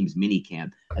during the team's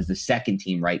minicamp as the second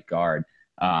team right guard.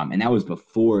 And that was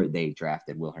before they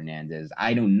drafted Will Hernandez.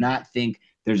 I do not think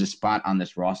there's a spot on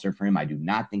this roster for him. I do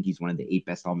not think he's one of the 8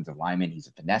 best offensive linemen. He's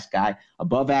a finesse guy,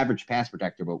 above average pass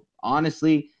protector. But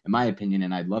honestly, in my opinion,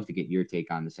 and I'd love to get your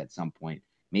take on this at some point,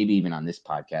 maybe even on this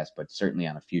podcast, but certainly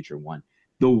on a future one,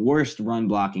 the worst run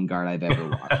blocking guard I've ever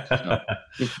watched. So,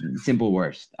 just simple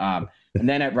worst. And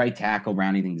then at right tackle,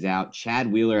 rounding things out,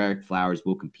 Chad Wheeler, Eric Flowers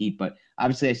will compete. But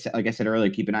obviously, like I said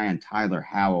earlier, keep an eye on Tyler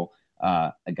Howell,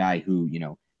 a guy who,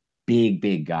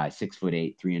 big guy,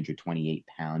 6'8", 328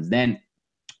 pounds. Then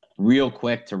real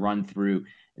quick running through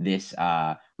this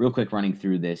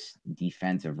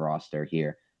defensive roster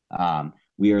here.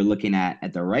 We are looking at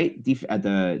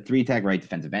the 3-tech right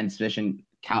defensive end position,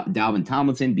 Dalvin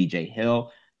Tomlinson, BJ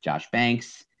Hill, Josh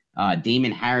Banks,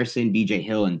 Damon Harrison, BJ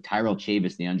Hill, and Tyrell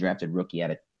Chavis, the undrafted rookie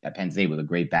at Penn State with a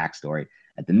great backstory.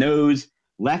 At the nose,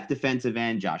 left defensive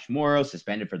end, Josh Morrow,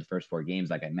 suspended for the first 4 games,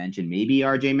 like I mentioned. Maybe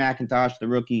RJ McIntosh, the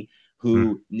rookie,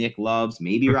 who Nick loves.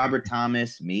 Maybe Robert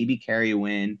Thomas, maybe Kerry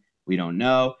Wynn. We don't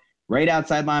know. Right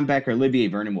outside linebacker, Olivier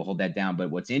Vernon will hold that down. But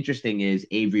what's interesting is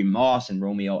Avery Moss and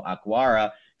Romeo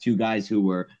Aquara, 2 guys who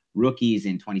were rookies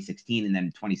in 2016 and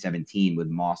then 2017 with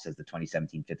Moss as the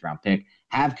 2017 5th-round pick,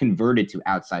 have converted to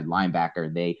outside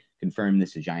linebacker. They confirmed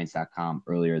this to Giants.com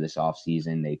earlier this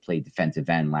offseason. They played defensive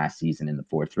end last season in the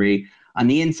 4-3. On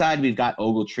the inside, we've got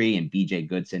Ogletree and BJ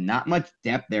Goodson. Not much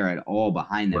depth there at all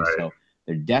behind them, so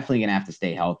they're definitely going to have to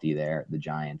stay healthy there, the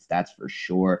Giants. That's for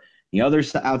sure. The other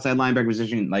outside linebacker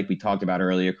position, like we talked about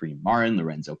earlier, Kareem Martin,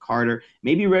 Lorenzo Carter,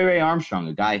 maybe Ray Armstrong,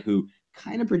 a guy who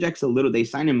kind of projects a little. They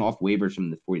signed him off waivers from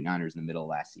the 49ers in the middle of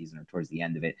last season or towards the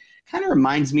end of it. Kind of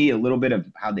reminds me a little bit of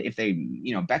how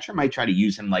Betcher might try to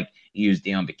use him like he used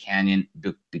Deion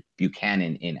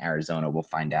Buchanan in Arizona. We'll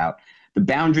find out. The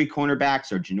boundary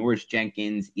cornerbacks are Janoris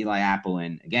Jenkins, Eli Apple,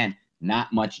 and again,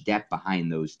 not much depth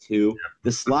behind those 2.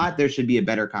 The slot, there should be a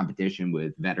better competition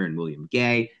with veteran William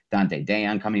Gay, Dante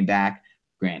Dayon coming back,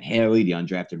 Grant Haley, the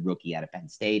undrafted rookie out of Penn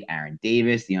State, Aaron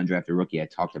Davis, the undrafted rookie I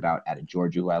talked about out of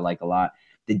Georgia, who I like a lot.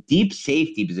 The deep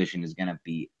safety position is going to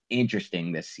be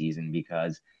interesting this season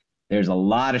because there's a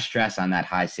lot of stress on that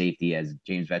high safety as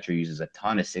James Betcher uses a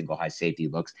ton of single high safety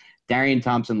looks. Darian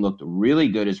Thompson looked really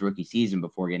good his rookie season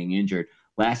before getting injured.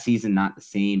 Last season, not the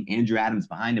same. Andrew Adams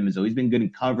behind him has always been good in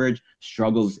coverage,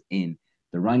 struggles in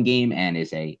the run game, and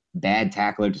is a bad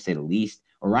tackler to say the least.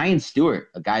 Orion Stewart,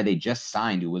 a guy they just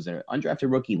signed who was an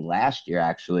undrafted rookie last year,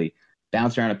 actually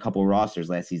bounced around a couple rosters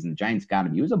last season. The Giants got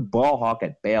him. He was a ball hawk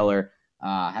at Baylor,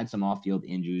 had some off-field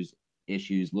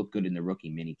issues, looked good in the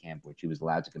rookie minicamp, which he was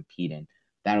allowed to compete in.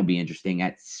 That'll be interesting.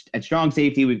 At strong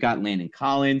safety, we've got Landon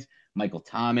Collins, Michael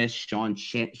Thomas, Sean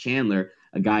Chandler,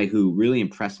 a guy who really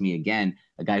impressed me again,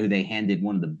 a guy who they handed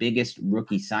one of the biggest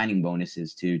rookie signing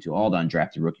bonuses to all the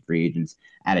undrafted rookie free agents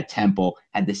out of Temple,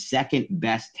 had the second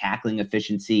best tackling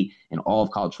efficiency in all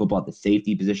of college football at the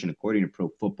safety position, according to Pro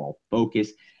Football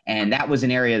Focus. And that was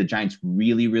an area the Giants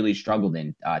really, really struggled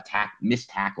in, missed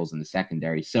tackles in the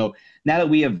secondary. So now that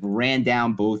we have ran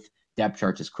down both depth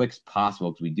charts as quick as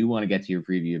possible, because we do want to get to your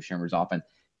preview of Shurmur's offense,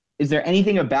 is there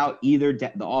anything about either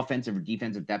the offensive or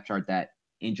defensive depth chart that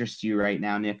interests you right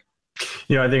now, Nick?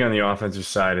 I think on the offensive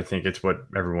side, I think it's what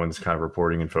everyone's kind of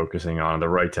reporting and focusing on. The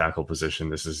right tackle position,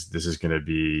 this is going to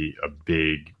be a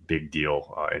big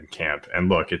deal in camp. And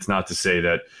look, it's not to say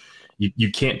that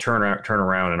you can't turn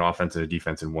around an offense and a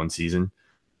defense in one season.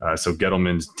 So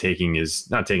Gettleman's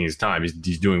not taking his time.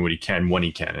 He's doing what he can when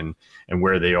he can, and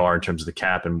where they are in terms of the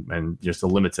cap and just the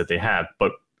limits that they have.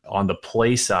 But on the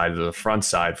play side, the front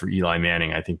side for Eli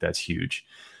Manning, I think that's huge.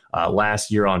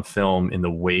 Last year on film, in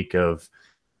the wake of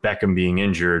Beckham being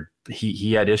injured,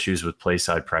 he had issues with play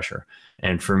side pressure.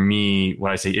 And for me,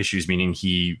 when I say issues, meaning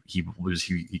he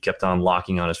kept on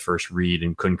locking on his first read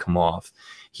and couldn't come off.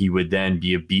 He would then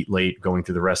be a beat late going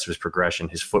through the rest of his progression.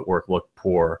 His footwork looked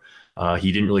poor.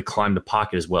 He didn't really climb the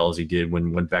pocket as well as he did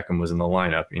when Beckham was in the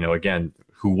lineup. Again,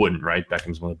 who wouldn't, right?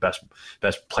 Beckham's one of the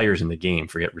best players in the game,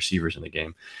 forget receivers in the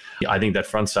game. I think that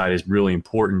front side is really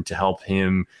important to help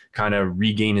him kind of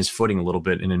regain his footing a little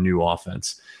bit in a new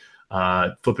offense.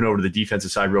 Flipping over to the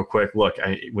defensive side real quick. Look,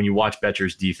 when you watch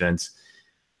Bettcher's defense,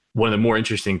 one of the more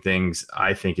interesting things,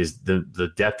 I think, is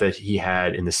the depth that he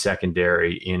had in the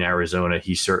secondary in Arizona.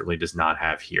 He certainly does not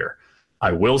have here.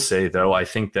 I will say, though, I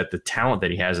think that the talent that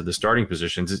he has at the starting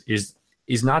positions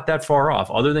is not that far off.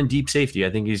 Other than deep safety, I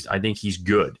think he's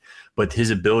good. But his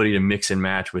ability to mix and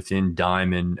match within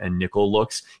dime and nickel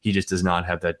looks, he just does not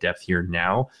have that depth here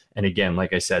now. And again,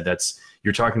 like I said,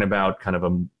 you're talking about kind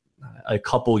of a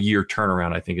couple year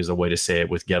turnaround, I think is a way to say it,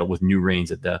 with new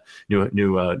reins at the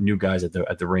new guys at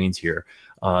the reins here.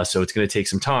 So it's going to take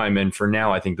some time. And for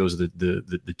now, I think those are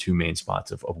the two main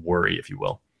spots of worry, if you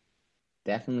will.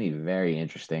 Definitely very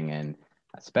interesting, and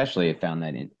especially I found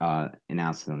that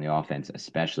analysis on the offense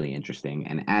especially interesting.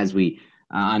 And as we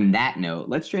on that note,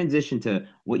 let's transition to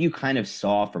what you kind of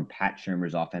saw from Pat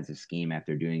Shurmur's offensive scheme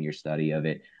after doing your study of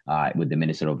it with the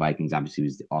Minnesota Vikings. Obviously, he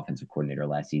was the offensive coordinator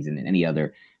last season, and any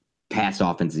other past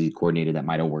offensive coordinator that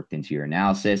might have worked into your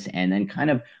analysis, and then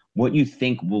kind of what you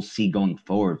think we'll see going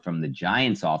forward from the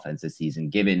Giants offense this season,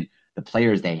 given the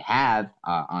players they have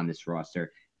on this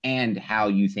roster, and how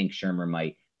you think Shurmur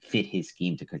might fit his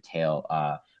scheme to curtail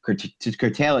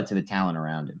it to the talent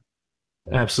around him.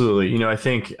 Absolutely. I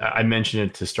think I mentioned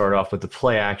it to start off, but the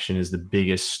play action is the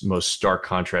biggest, most stark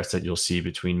contrast that you'll see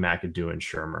between McAdoo and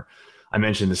Shurmur. I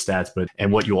mentioned the stats,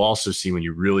 and what you'll also see when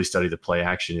you really study the play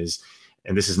action is,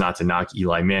 and this is not to knock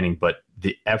Eli Manning, but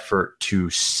the effort to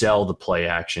sell the play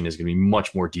action is going to be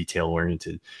much more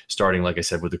detail-oriented. Starting, like I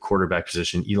said, with the quarterback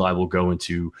position, Eli will go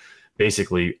into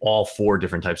basically all four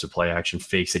different types of play action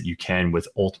fakes that you can with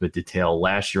ultimate detail.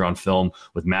 Last year on film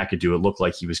with McAdoo, it looked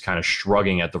like he was kind of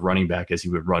shrugging at the running back as he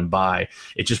would run by.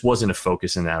 It just wasn't a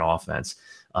focus in that offense.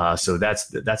 So that's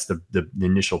the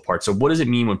initial part. So what does it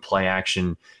mean when play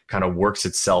action kind of works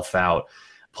itself out?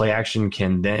 Play action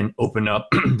can then open up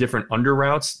different under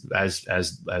routes as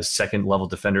second level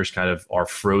defenders kind of are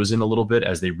frozen a little bit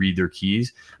as they read their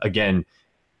keys. Again,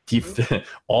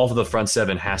 all of the front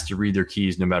seven has to read their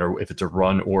keys no matter if it's a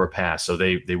run or a pass. So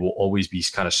they will always be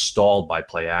kind of stalled by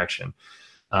play action.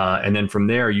 And then from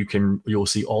there, you'll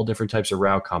see all different types of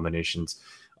route combinations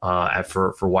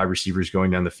for wide receivers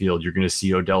going down the field. You're going to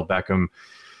see Odell Beckham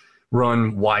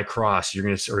run Y cross.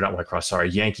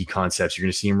 Yankee concepts. You're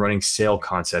going to see him running sail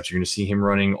concepts. You're going to see him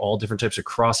running all different types of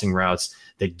crossing routes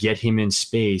that get him in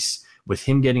space, with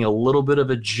him getting a little bit of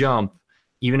a jump,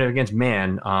 even against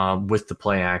man, with the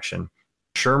play action.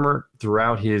 Shurmur,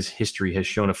 throughout his history, has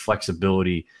shown a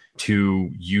flexibility to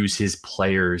use his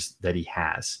players that he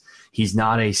has. He's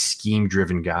not a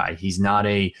scheme-driven guy. He's not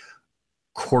a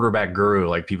quarterback guru,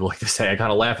 like people like to say. I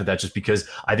kind of laugh at that just because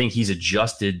I think he's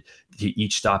adjusted to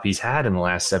each stop he's had in the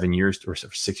last 7 years, or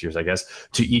 6 years, I guess,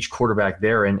 to each quarterback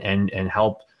there and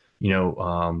help,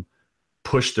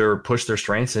 push their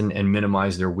strengths and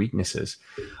minimize their weaknesses.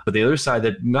 But the other side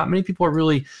that not many people are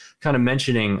really kind of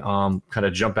mentioning, kind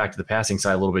of jump back to the passing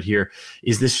side a little bit here,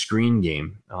 is this screen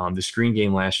game. The screen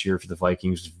game last year for the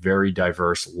Vikings was very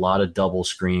diverse. A lot of double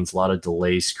screens, a lot of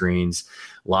delay screens,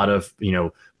 a lot of,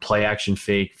 play action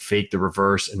fake the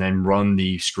reverse, and then run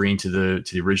the screen to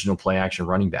the original play action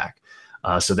running back.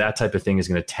 So that type of thing is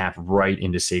going to tap right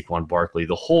into Saquon Barkley.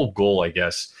 The whole goal, I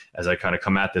guess, as I kind of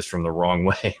come at this from the wrong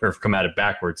way or come at it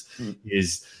backwards,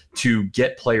 is to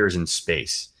get players in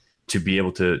space, to be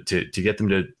able to get them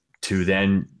to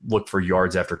then look for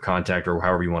yards after contact, or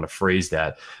however you want to phrase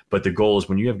that. But the goal is,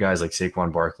 when you have guys like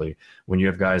Saquon Barkley, when you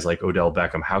have guys like Odell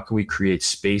Beckham, how can we create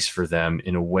space for them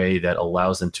in a way that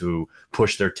allows them to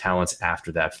push their talents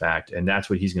after that fact? And that's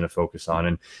what he's going to focus on.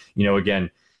 And,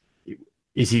 again,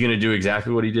 is he going to do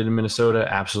exactly what he did in Minnesota?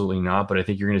 Absolutely not. But I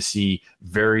think you're going to see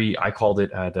I called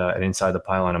it at Inside the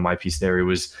Pylon on my piece there. It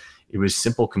was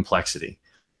simple complexity.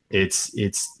 It's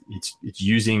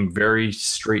using very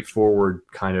straightforward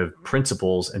kind of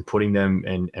principles and putting them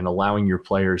and allowing your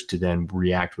players to then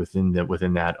react within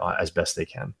that as best they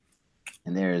can.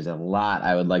 And there is a lot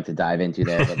I would like to dive into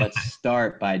there, but let's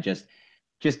start by just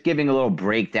just giving a little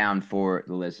breakdown for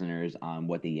the listeners on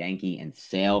what the Yankee and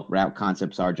sail route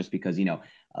concepts are, just because,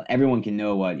 everyone can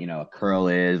know what, a curl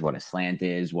is, what a slant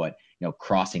is, what,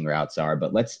 crossing routes are.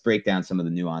 But let's break down some of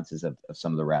the nuances of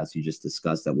some of the routes you just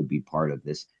discussed that will be part of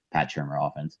this Pat Shurmur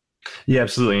offense. Yeah,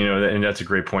 absolutely. And that's a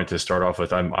great point to start off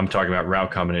with. I'm talking about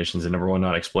route combinations, and number one,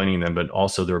 not explaining them, but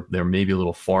also they're maybe a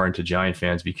little foreign to Giant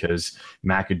fans because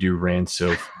McAdoo ran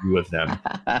so few of them.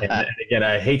 and again,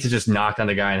 I hate to just knock on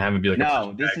the guy and have him be like,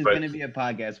 no, this is going to be a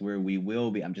podcast where we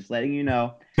will be. I'm just letting you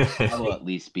know. I will at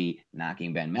least be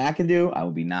knocking Ben McAdoo. I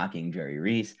will be knocking Jerry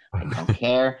Reese. I don't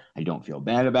care. I don't feel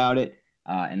bad about it.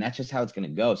 And that's just how it's going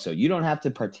to go. So you don't have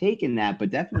to partake in that,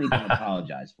 but definitely don't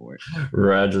apologize for it.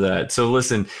 Roger that. So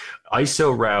listen,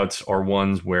 ISO routes are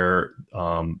ones where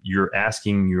you're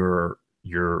asking your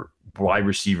wide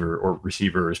receiver or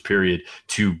receivers, period,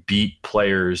 to beat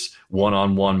players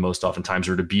one-on-one most oftentimes,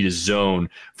 or to beat a zone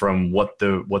from what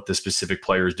the specific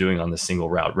player is doing on the single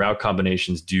route. Route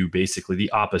combinations do basically the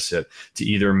opposite. To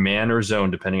either man or zone,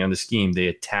 depending on the scheme, they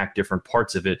attack different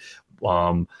parts of it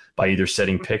by either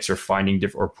setting picks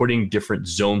or putting different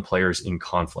zone players in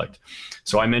conflict.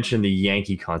 So I mentioned the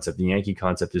Yankee concept. The Yankee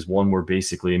concept is one where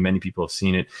basically, and many people have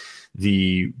seen it,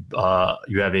 you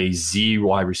have a Z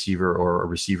wide receiver or a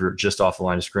receiver just off the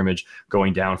line of scrimmage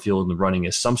going downfield and running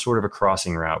as some sort of a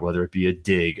crossing route, whether it be a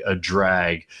dig, a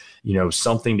drag,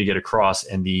 something to get across,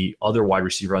 and the other wide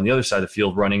receiver on the other side of the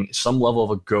field running some level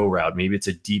of a go route. Maybe it's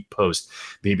a deep post,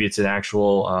 maybe it's an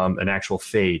actual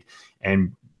fade,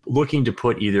 and looking to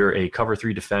put either a cover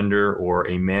 3 defender or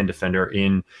a man defender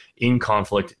in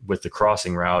conflict with the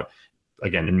crossing route.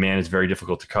 Again, in man, it's very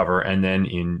difficult to cover, and then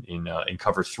in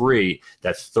cover 3,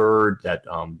 that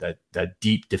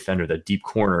deep defender, that deep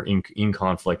corner in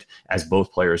conflict as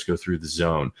both players go through the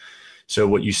zone. So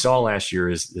what you saw last year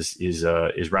is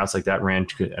routes like that ran,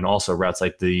 and also routes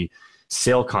like the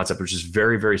sail concept, which is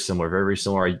very, very similar, very, very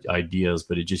similar ideas,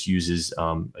 but it just uses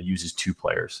 2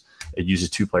 players. It uses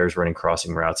 2 players running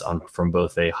crossing routes from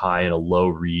both a high and a low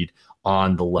read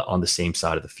on the same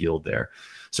side of the field there.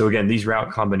 So again, these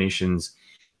route combinations,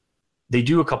 they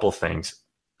do a couple of things.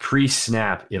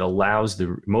 Pre-snap, it allows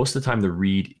most of the time the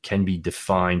read can be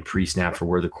defined pre-snap for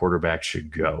where the quarterback should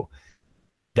go.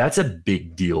 That's a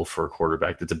big deal for a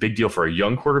quarterback. That's a big deal for a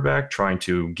young quarterback trying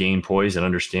to gain poise and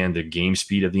understand the game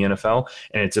speed of the NFL.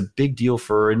 And it's a big deal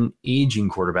for an aging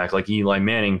quarterback like Eli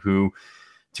Manning, who,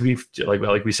 to be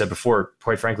like we said before,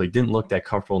 quite frankly, didn't look that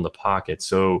comfortable in the pocket.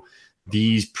 So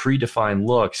these predefined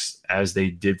looks, as they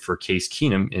did for Case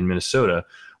Keenum in Minnesota,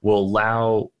 will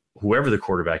allow whoever the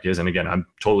quarterback is, and again, I'm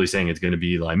totally saying it's going to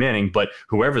be Eli Manning, but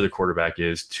whoever the quarterback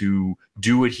is, to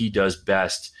do what he does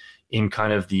best in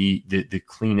kind of the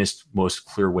cleanest, most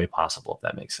clear way possible, if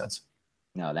that makes sense.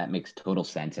 No, that makes total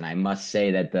sense. And I must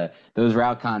say that those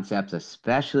route concepts,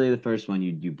 especially the first one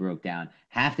you broke down,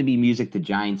 have to be music to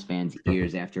Giants fans'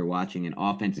 ears after watching an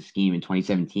offensive scheme in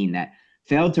 2017 that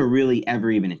failed to really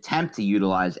ever even attempt to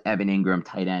utilize Evan Ingram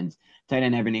tight end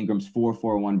Evan Ingram's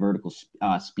 4.41 vertical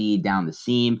speed down the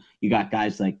seam. You got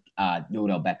guys like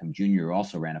Odell Beckham Jr. who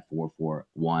also ran a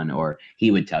 4.41, or he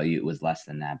would tell you it was less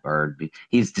than that, Bird.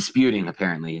 He's disputing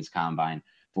apparently his combine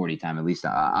 40 time, at least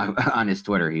on his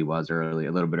Twitter he was a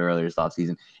little bit earlier this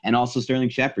offseason. And also Sterling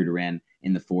Shepard ran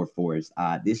in the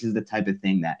 4.4s. This is the type of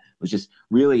thing that was just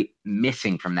really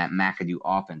missing from that McAdoo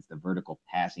offense, the vertical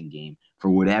passing game, for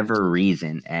whatever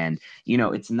reason. And,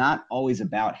 it's not always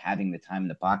about having the time in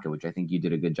the pocket, which I think you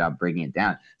did a good job breaking it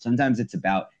down. Sometimes it's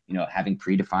about, having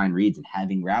predefined reads and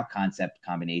having route concept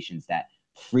combinations that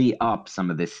free up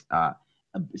some of this,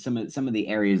 some of the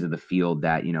areas of the field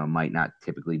that, might not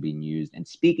typically be used. And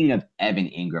speaking of Evan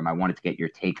Ingram, I wanted to get your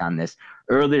take on this.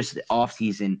 Earlier this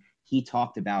offseason, he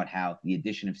talked about how the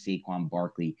addition of Saquon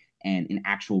Barkley and an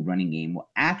actual running game will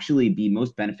actually be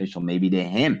most beneficial maybe to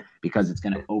him, because it's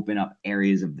going to open up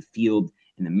areas of the field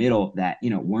in the middle that,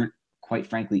 weren't quite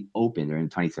frankly open during the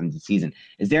 2017 season.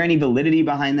 Is there any validity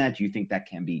behind that? Do you think that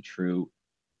can be true?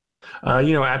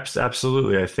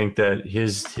 Absolutely. I think that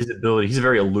his ability, he's a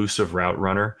very elusive route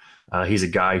runner. He's a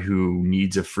guy who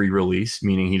needs a free release,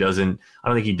 meaning I don't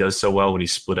think he does so well when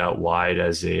he's split out wide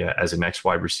as a next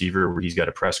wide receiver where he's got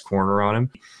a press corner on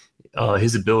him.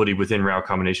 His ability within route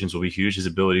combinations will be huge. His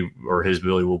ability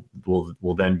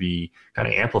will then be kind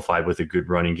of amplified with a good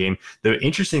running game. The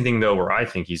interesting thing, though, where I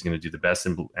think he's going to do the best,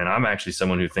 and I'm actually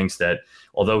someone who thinks that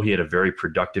although he had a very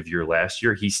productive year last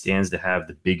year, he stands to have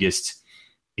the biggest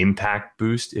impact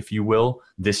boost, if you will,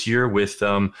 this year with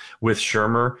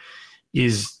Shurmur,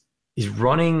 is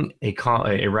running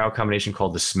a route combination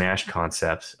called the smash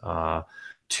concept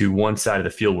to one side of the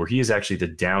field where he is actually the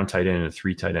down tight end in a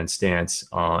 3 tight end stance,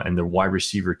 and the wide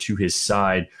receiver to his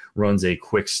side runs a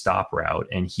quick stop route,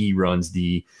 and he runs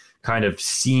the kind of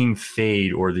seam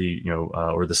fade or the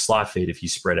or the slot fade if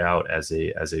he's spread out as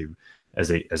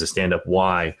a stand up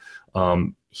Y.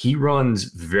 He runs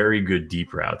very good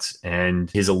deep routes,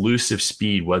 and his elusive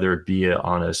speed, whether it be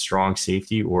on a strong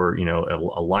safety or, a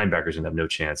linebacker's gonna have no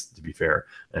chance, to be fair,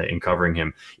 in covering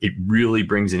him. It really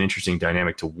brings an interesting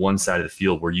dynamic to one side of the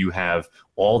field where you have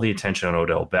all the attention on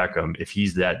Odell Beckham. If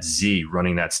he's that Z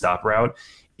running that stop route,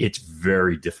 it's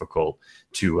very difficult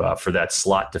to for that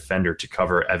slot defender to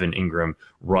cover Evan Ingram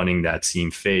running that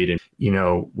seam fade. And,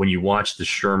 when you watch the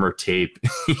Shurmur tape,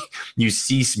 you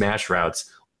see smash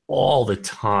routes all the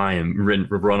time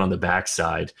run on the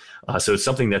backside. So it's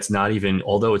something that's not even,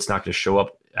 although it's not going to show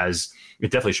up as, it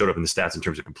definitely showed up in the stats in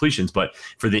terms of completions, but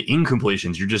for the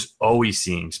incompletions, you're just always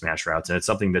seeing smash routes. And it's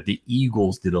something that the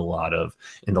Eagles did a lot of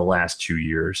in the last 2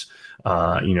 years.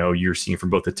 You're seeing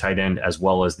from both the tight end as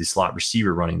well as the slot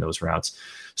receiver running those routes.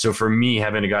 So for me,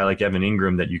 having a guy like Evan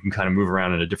Ingram that you can kind of move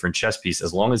around in a different chess piece,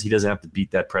 as long as he doesn't have to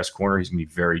beat that press corner, he's going to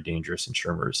be very dangerous in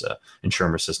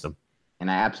Shurmur's system. And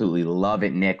I absolutely love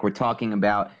it, Nick. We're talking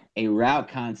about a route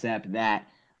concept that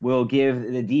will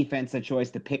give the defense a choice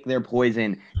to pick their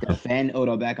poison, defend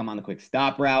Odell Beckham on the quick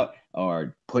stop route,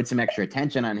 or put some extra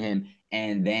attention on him.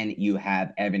 And then you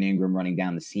have Evan Ingram running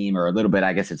down the seam, or a little bit,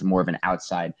 I guess it's more of an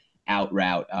outside out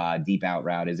route, deep out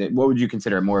route. What would you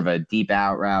consider more of a deep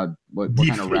out route? What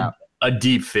kind of route? A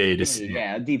deep fade.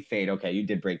 Yeah, a deep fade. Okay, you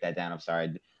did break that down. I'm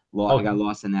sorry. I got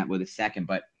lost in that with a second,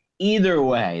 but either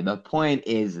way, the point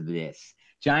is this.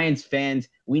 Giants fans,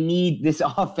 we need this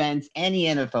offense. Any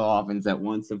NFL offense that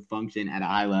wants to function at a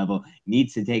high level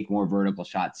needs to take more vertical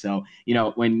shots. So,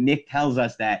 when Nick tells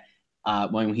us that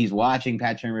when he's watching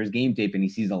Pat Shurmur's game tape and he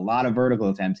sees a lot of vertical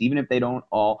attempts, even if they don't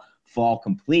all fall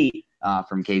complete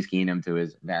from Case Keenum to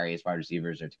his various wide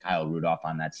receivers or to Kyle Rudolph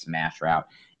on that smash route,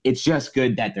 it's just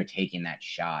good that they're taking that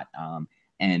shot.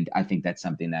 And I think that's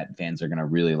something that fans are going to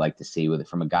really like to see with it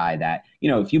from a guy that,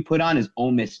 if you put on his Ole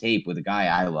Miss tape with a guy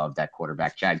I love, that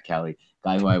quarterback, Chad Kelly,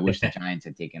 guy who I wish the Giants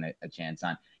had taken a chance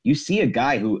on. You see a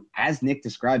guy who, as Nick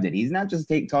described it, he's not just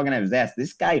talking out of his ass.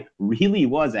 This guy really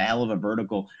was a hell of a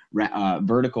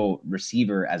vertical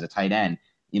receiver as a tight end,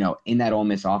 in that Ole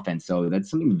Miss offense. So that's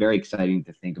something very exciting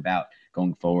to think about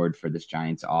going forward for this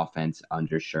Giants offense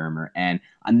under Shurmur. And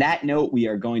on that note, we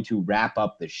are going to wrap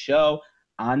up the show.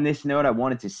 On this note, I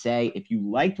wanted to say, if you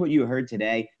liked what you heard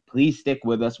today, please stick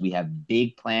with us. We have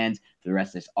big plans for the rest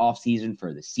of this offseason,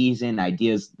 for the season,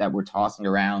 ideas that we're tossing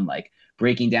around, like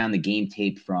breaking down the game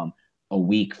tape from a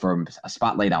week, from a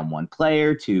spotlight on one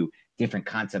player to different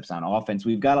concepts on offense.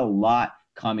 We've got a lot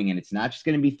coming, and it's not just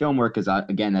going to be film work, because,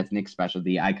 again, that's Nick's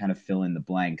specialty. I kind of fill in the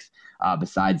blanks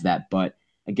besides that. But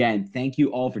again, thank you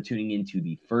all for tuning into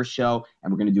the first show,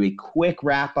 and we're going to do a quick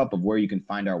wrap-up of where you can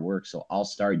find our work. So I'll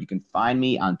start. You can find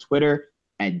me on Twitter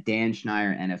at Dan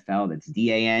Schneier NFL. That's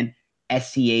DANSCHNEIER.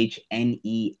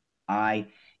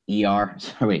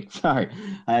 Sorry.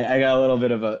 I got a little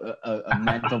bit of a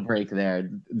mental break there.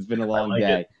 It's been a long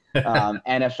day.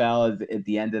 NFL is at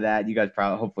the end of that. You guys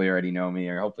probably hopefully already know me,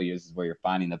 or hopefully this is where you're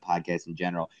finding the podcast in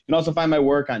general. You can also find my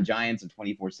work on Giants and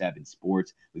 24/7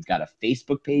 Sports. We've got a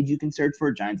Facebook page you can search for,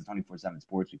 Giants and 24/7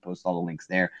 Sports. We post all the links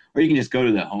there, or you can just go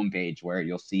to the homepage where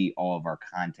you'll see all of our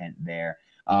content there.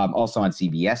 Also on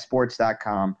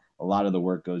CBSSports.com, a lot of the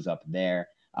work goes up there.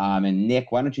 And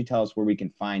Nick, why don't you tell us where we can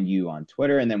find you on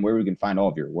Twitter, and then where we can find all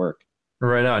of your work?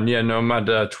 Right on. Yeah, no,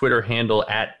 my Twitter handle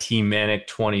at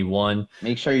TManic21.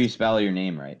 Make sure you spell your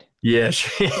name right. Yeah,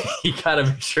 you got to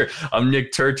make sure. I'm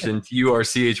Nick Turchin,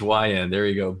 TURCHYN. There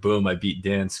you go. Boom, I beat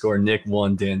Dan. Score Nick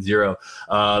 1, Dan 0.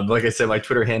 Like I said, my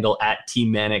Twitter handle at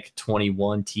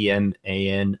TManic21,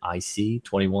 TMANIC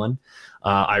 21.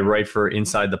 I write for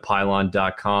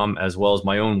InsideThePylon.com, as well as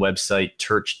my own website,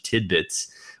 Turch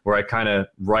Tidbits, where I kind of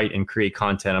write and create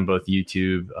content on both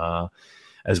YouTube,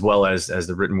 as well as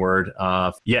the written word.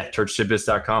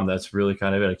 TurchTidbits.com. That's really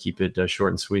kind of it. I keep it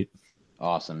short and sweet.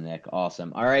 Awesome, Nick.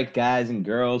 Awesome. All right, guys and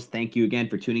girls, thank you again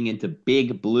for tuning in to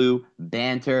Big Blue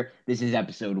Banter. This is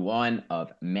episode 1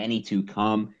 of many to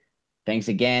come. Thanks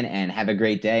again, and have a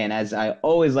great day. And as I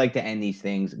always like to end these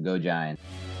things, go Giants.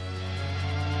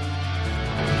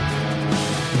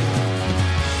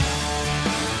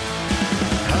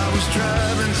 I was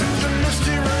driving through the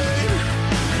misty rain,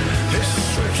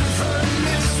 searching for a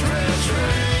misread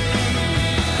train,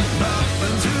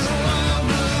 bopping through the wild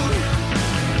blue,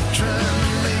 trying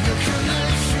to make a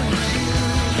connection with you.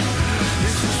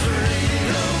 This is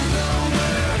radio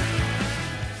nowhere.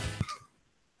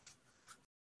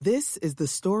 This is the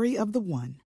story of the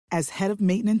one. As head of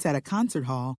maintenance at a concert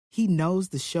hall, he knows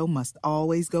the show must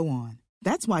always go on.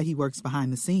 That's why he works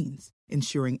behind the scenes,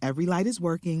 ensuring every light is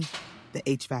working, the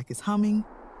HVAC is humming,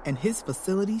 and his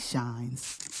facility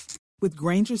shines. With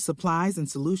Grainger's supplies and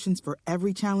solutions for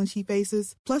every challenge he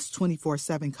faces, plus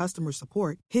 24/7 customer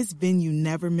support, his venue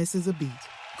never misses a beat.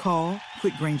 Call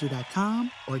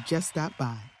quickgrainger.com or just stop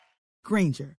by.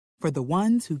 Grainger, for the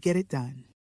ones who get it done.